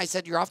 18, I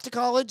said, you're off to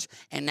college,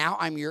 and now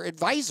I'm your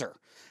advisor.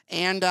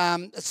 And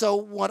so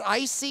what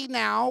I see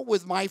now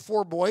with my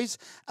 4 boys,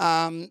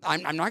 I'm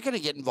not going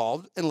to get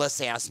involved unless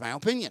they ask my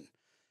opinion.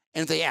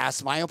 And if they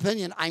ask my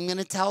opinion, I'm going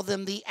to tell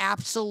them the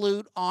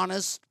absolute,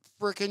 honest,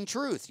 freaking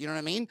truth. You know what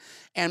I mean?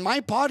 And my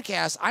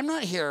podcast, I'm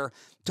not here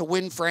to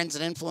win friends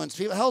and influence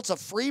people. Hell, it's a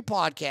free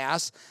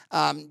podcast.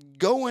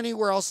 Go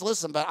anywhere else to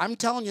listen. But I'm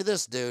telling you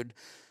this, dude,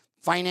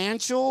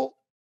 financial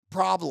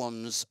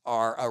problems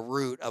are a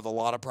root of a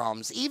lot of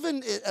problems.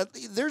 Even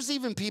there's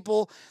even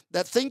people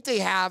that think they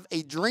have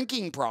a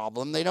drinking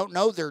problem. They don't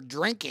know they're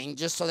drinking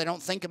just so they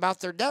don't think about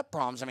their debt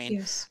problems.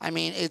 Yes. I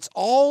mean, it's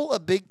all a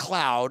big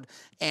cloud,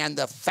 and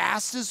the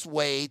fastest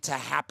way to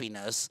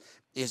happiness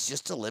is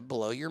just to live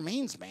below your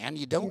means, man.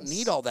 You don't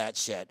need all that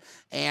shit,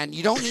 and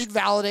you don't need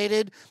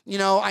validated.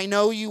 I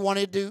know you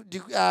wanted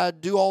to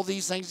do all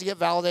these things to get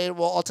validated.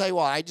 Well, I'll tell you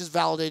what, I just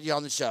validated you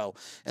on the show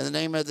in the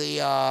name of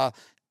the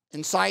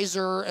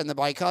incisor and the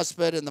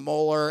bicuspid and the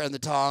molar and the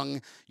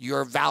tongue.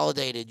 You're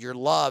validated. You're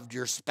loved.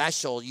 You're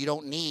special. You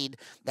don't need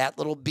that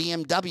little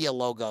BMW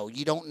logo.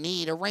 You don't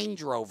need a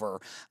Range Rover.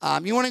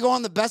 You want to go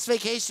on the best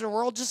vacation in the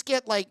world? Just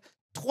get like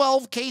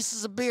 12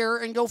 cases of beer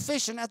and go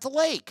fishing at the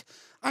lake.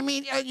 I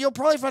mean, you'll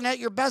probably find out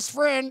your best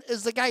friend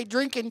is the guy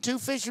drinking 2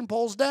 fishing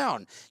poles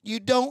down. You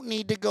don't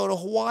need to go to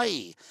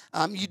Hawaii.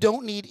 You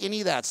don't need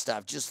any of that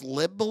stuff. Just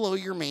live below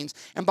your means.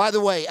 And by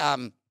the way,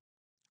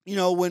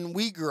 when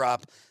we grew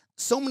up,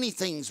 so many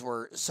things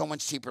were so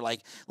much cheaper.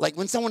 Like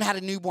when someone had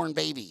a newborn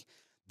baby,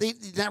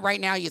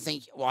 right now you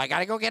think, well, I got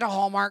to go get a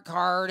Hallmark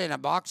card and a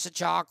box of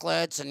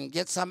chocolates and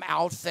get some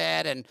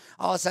outfit and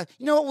all that stuff.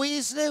 You know what we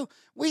used to do?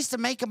 We used to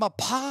make them a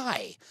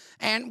pie.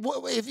 And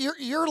if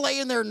you're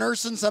laying there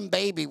nursing some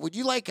baby, would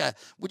you like a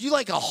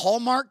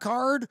Hallmark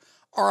card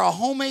or a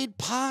homemade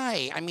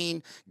pie? I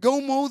mean,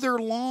 go mow their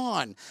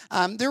lawn.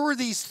 There were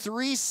these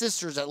 3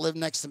 sisters that lived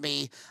next to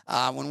me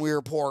when we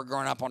were poor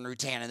growing up on Route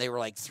 10, and they were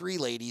like 3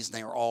 ladies, and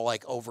they were all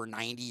like over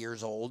 90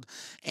 years old.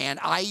 And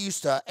I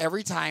used to,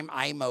 every time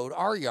I mowed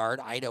our yard,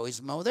 I'd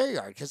always mow their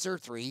yard because they're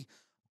 3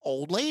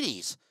 old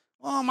ladies.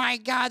 Oh my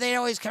God, they'd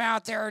always come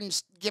out there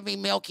and give me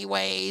Milky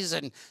Ways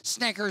and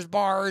Snickers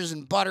bars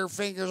and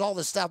Butterfingers, all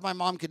the stuff my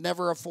mom could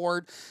never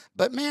afford.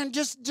 But man,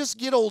 just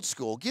get old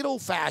school, get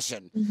old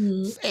fashioned.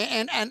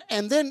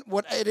 And then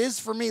what it is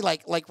for me,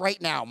 like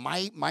right now,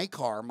 my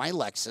car, my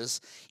Lexus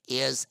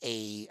is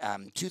a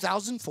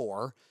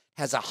 2004,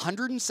 has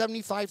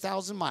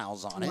 175,000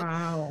 miles on it.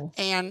 Wow.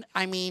 And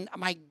I mean,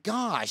 my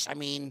gosh,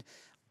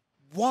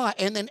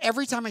 what? And then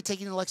every time I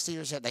take it to the Lex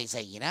dealership, they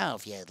say,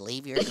 if you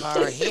leave your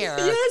car here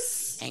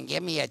and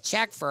give me a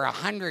check for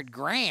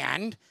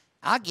 $100,000,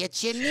 I'll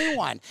get you a new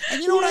one.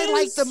 And you know what I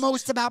like the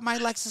most about my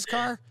Lexus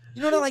car?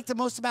 You know what I like the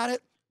most about it?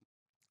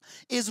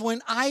 Is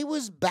when I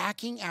was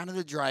backing out of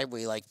the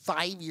driveway like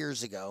 5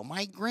 years ago,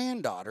 my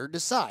granddaughter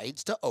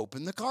decides to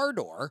open the car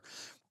door.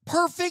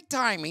 Perfect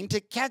timing to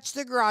catch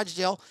the garage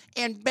deal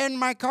and bend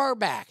my car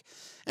back.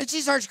 And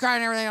she starts crying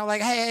and everything. I'm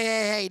like,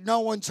 hey,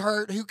 no one's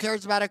hurt. Who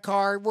cares about a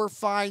car? We're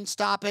fine.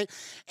 Stop it.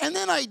 And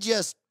then I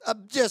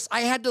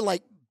I had to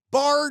like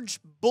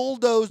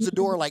bulldoze the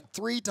door like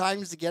 3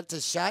 times to get it to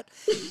shut.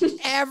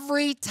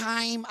 Every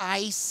time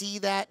I see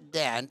that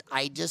dent,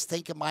 I just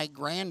think of my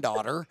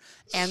granddaughter,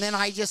 and then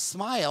I just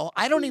smile.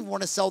 I don't even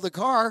want to sell the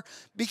car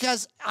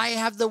because I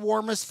have the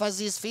warmest,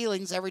 fuzziest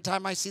feelings every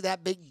time I see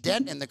that big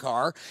dent in the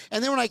car.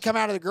 And then when I come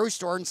out of the grocery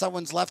store and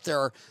someone's left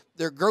their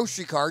their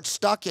grocery cart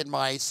stuck in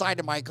my side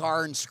of my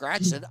car and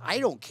scratched it. I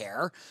don't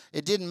care.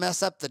 It didn't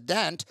mess up the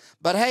dent.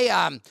 But hey,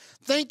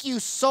 thank you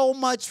so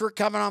much for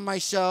coming on my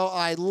show.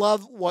 I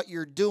love what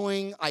you're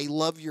doing. I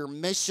love your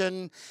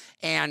mission.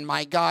 And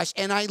my gosh,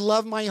 and I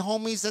love my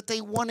homies that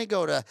they want to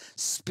go to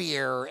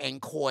Spear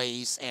and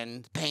Coyce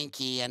and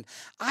Pankey. And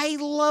I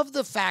love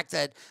the fact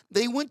that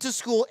they went to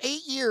school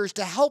 8 years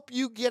to help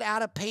you get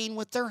out of pain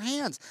with their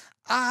hands.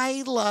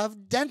 I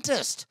love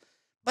dentists,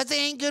 but they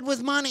ain't good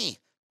with money.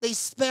 They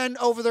spend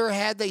over their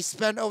head. They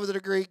spend over the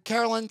degree.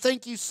 Carolyn,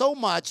 thank you so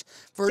much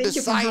for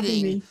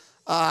deciding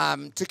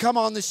to come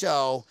on the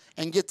show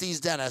and get these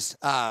dentists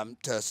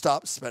to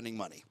stop spending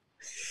money.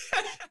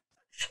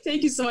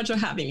 Thank you so much for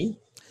having me.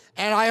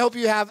 And I hope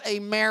you have a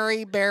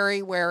merry,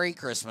 berry, wary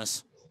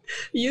Christmas.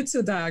 You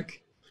too, Doug.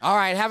 All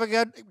right. Have a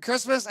good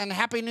Christmas and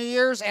Happy New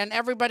Year's. And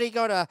everybody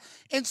go to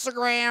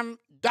Instagram,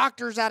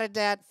 Doctors Out of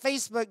Debt,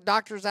 Facebook,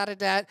 Doctors Out of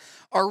Debt,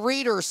 or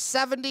read her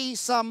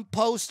 70-some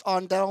posts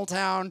on Dental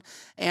Town.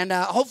 And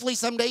hopefully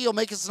someday you'll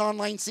make us an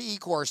online CE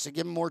course to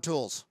give them more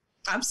tools.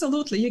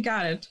 Absolutely. You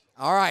got it.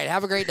 All right.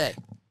 Have a great day.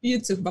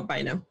 You too.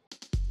 Bye-bye now.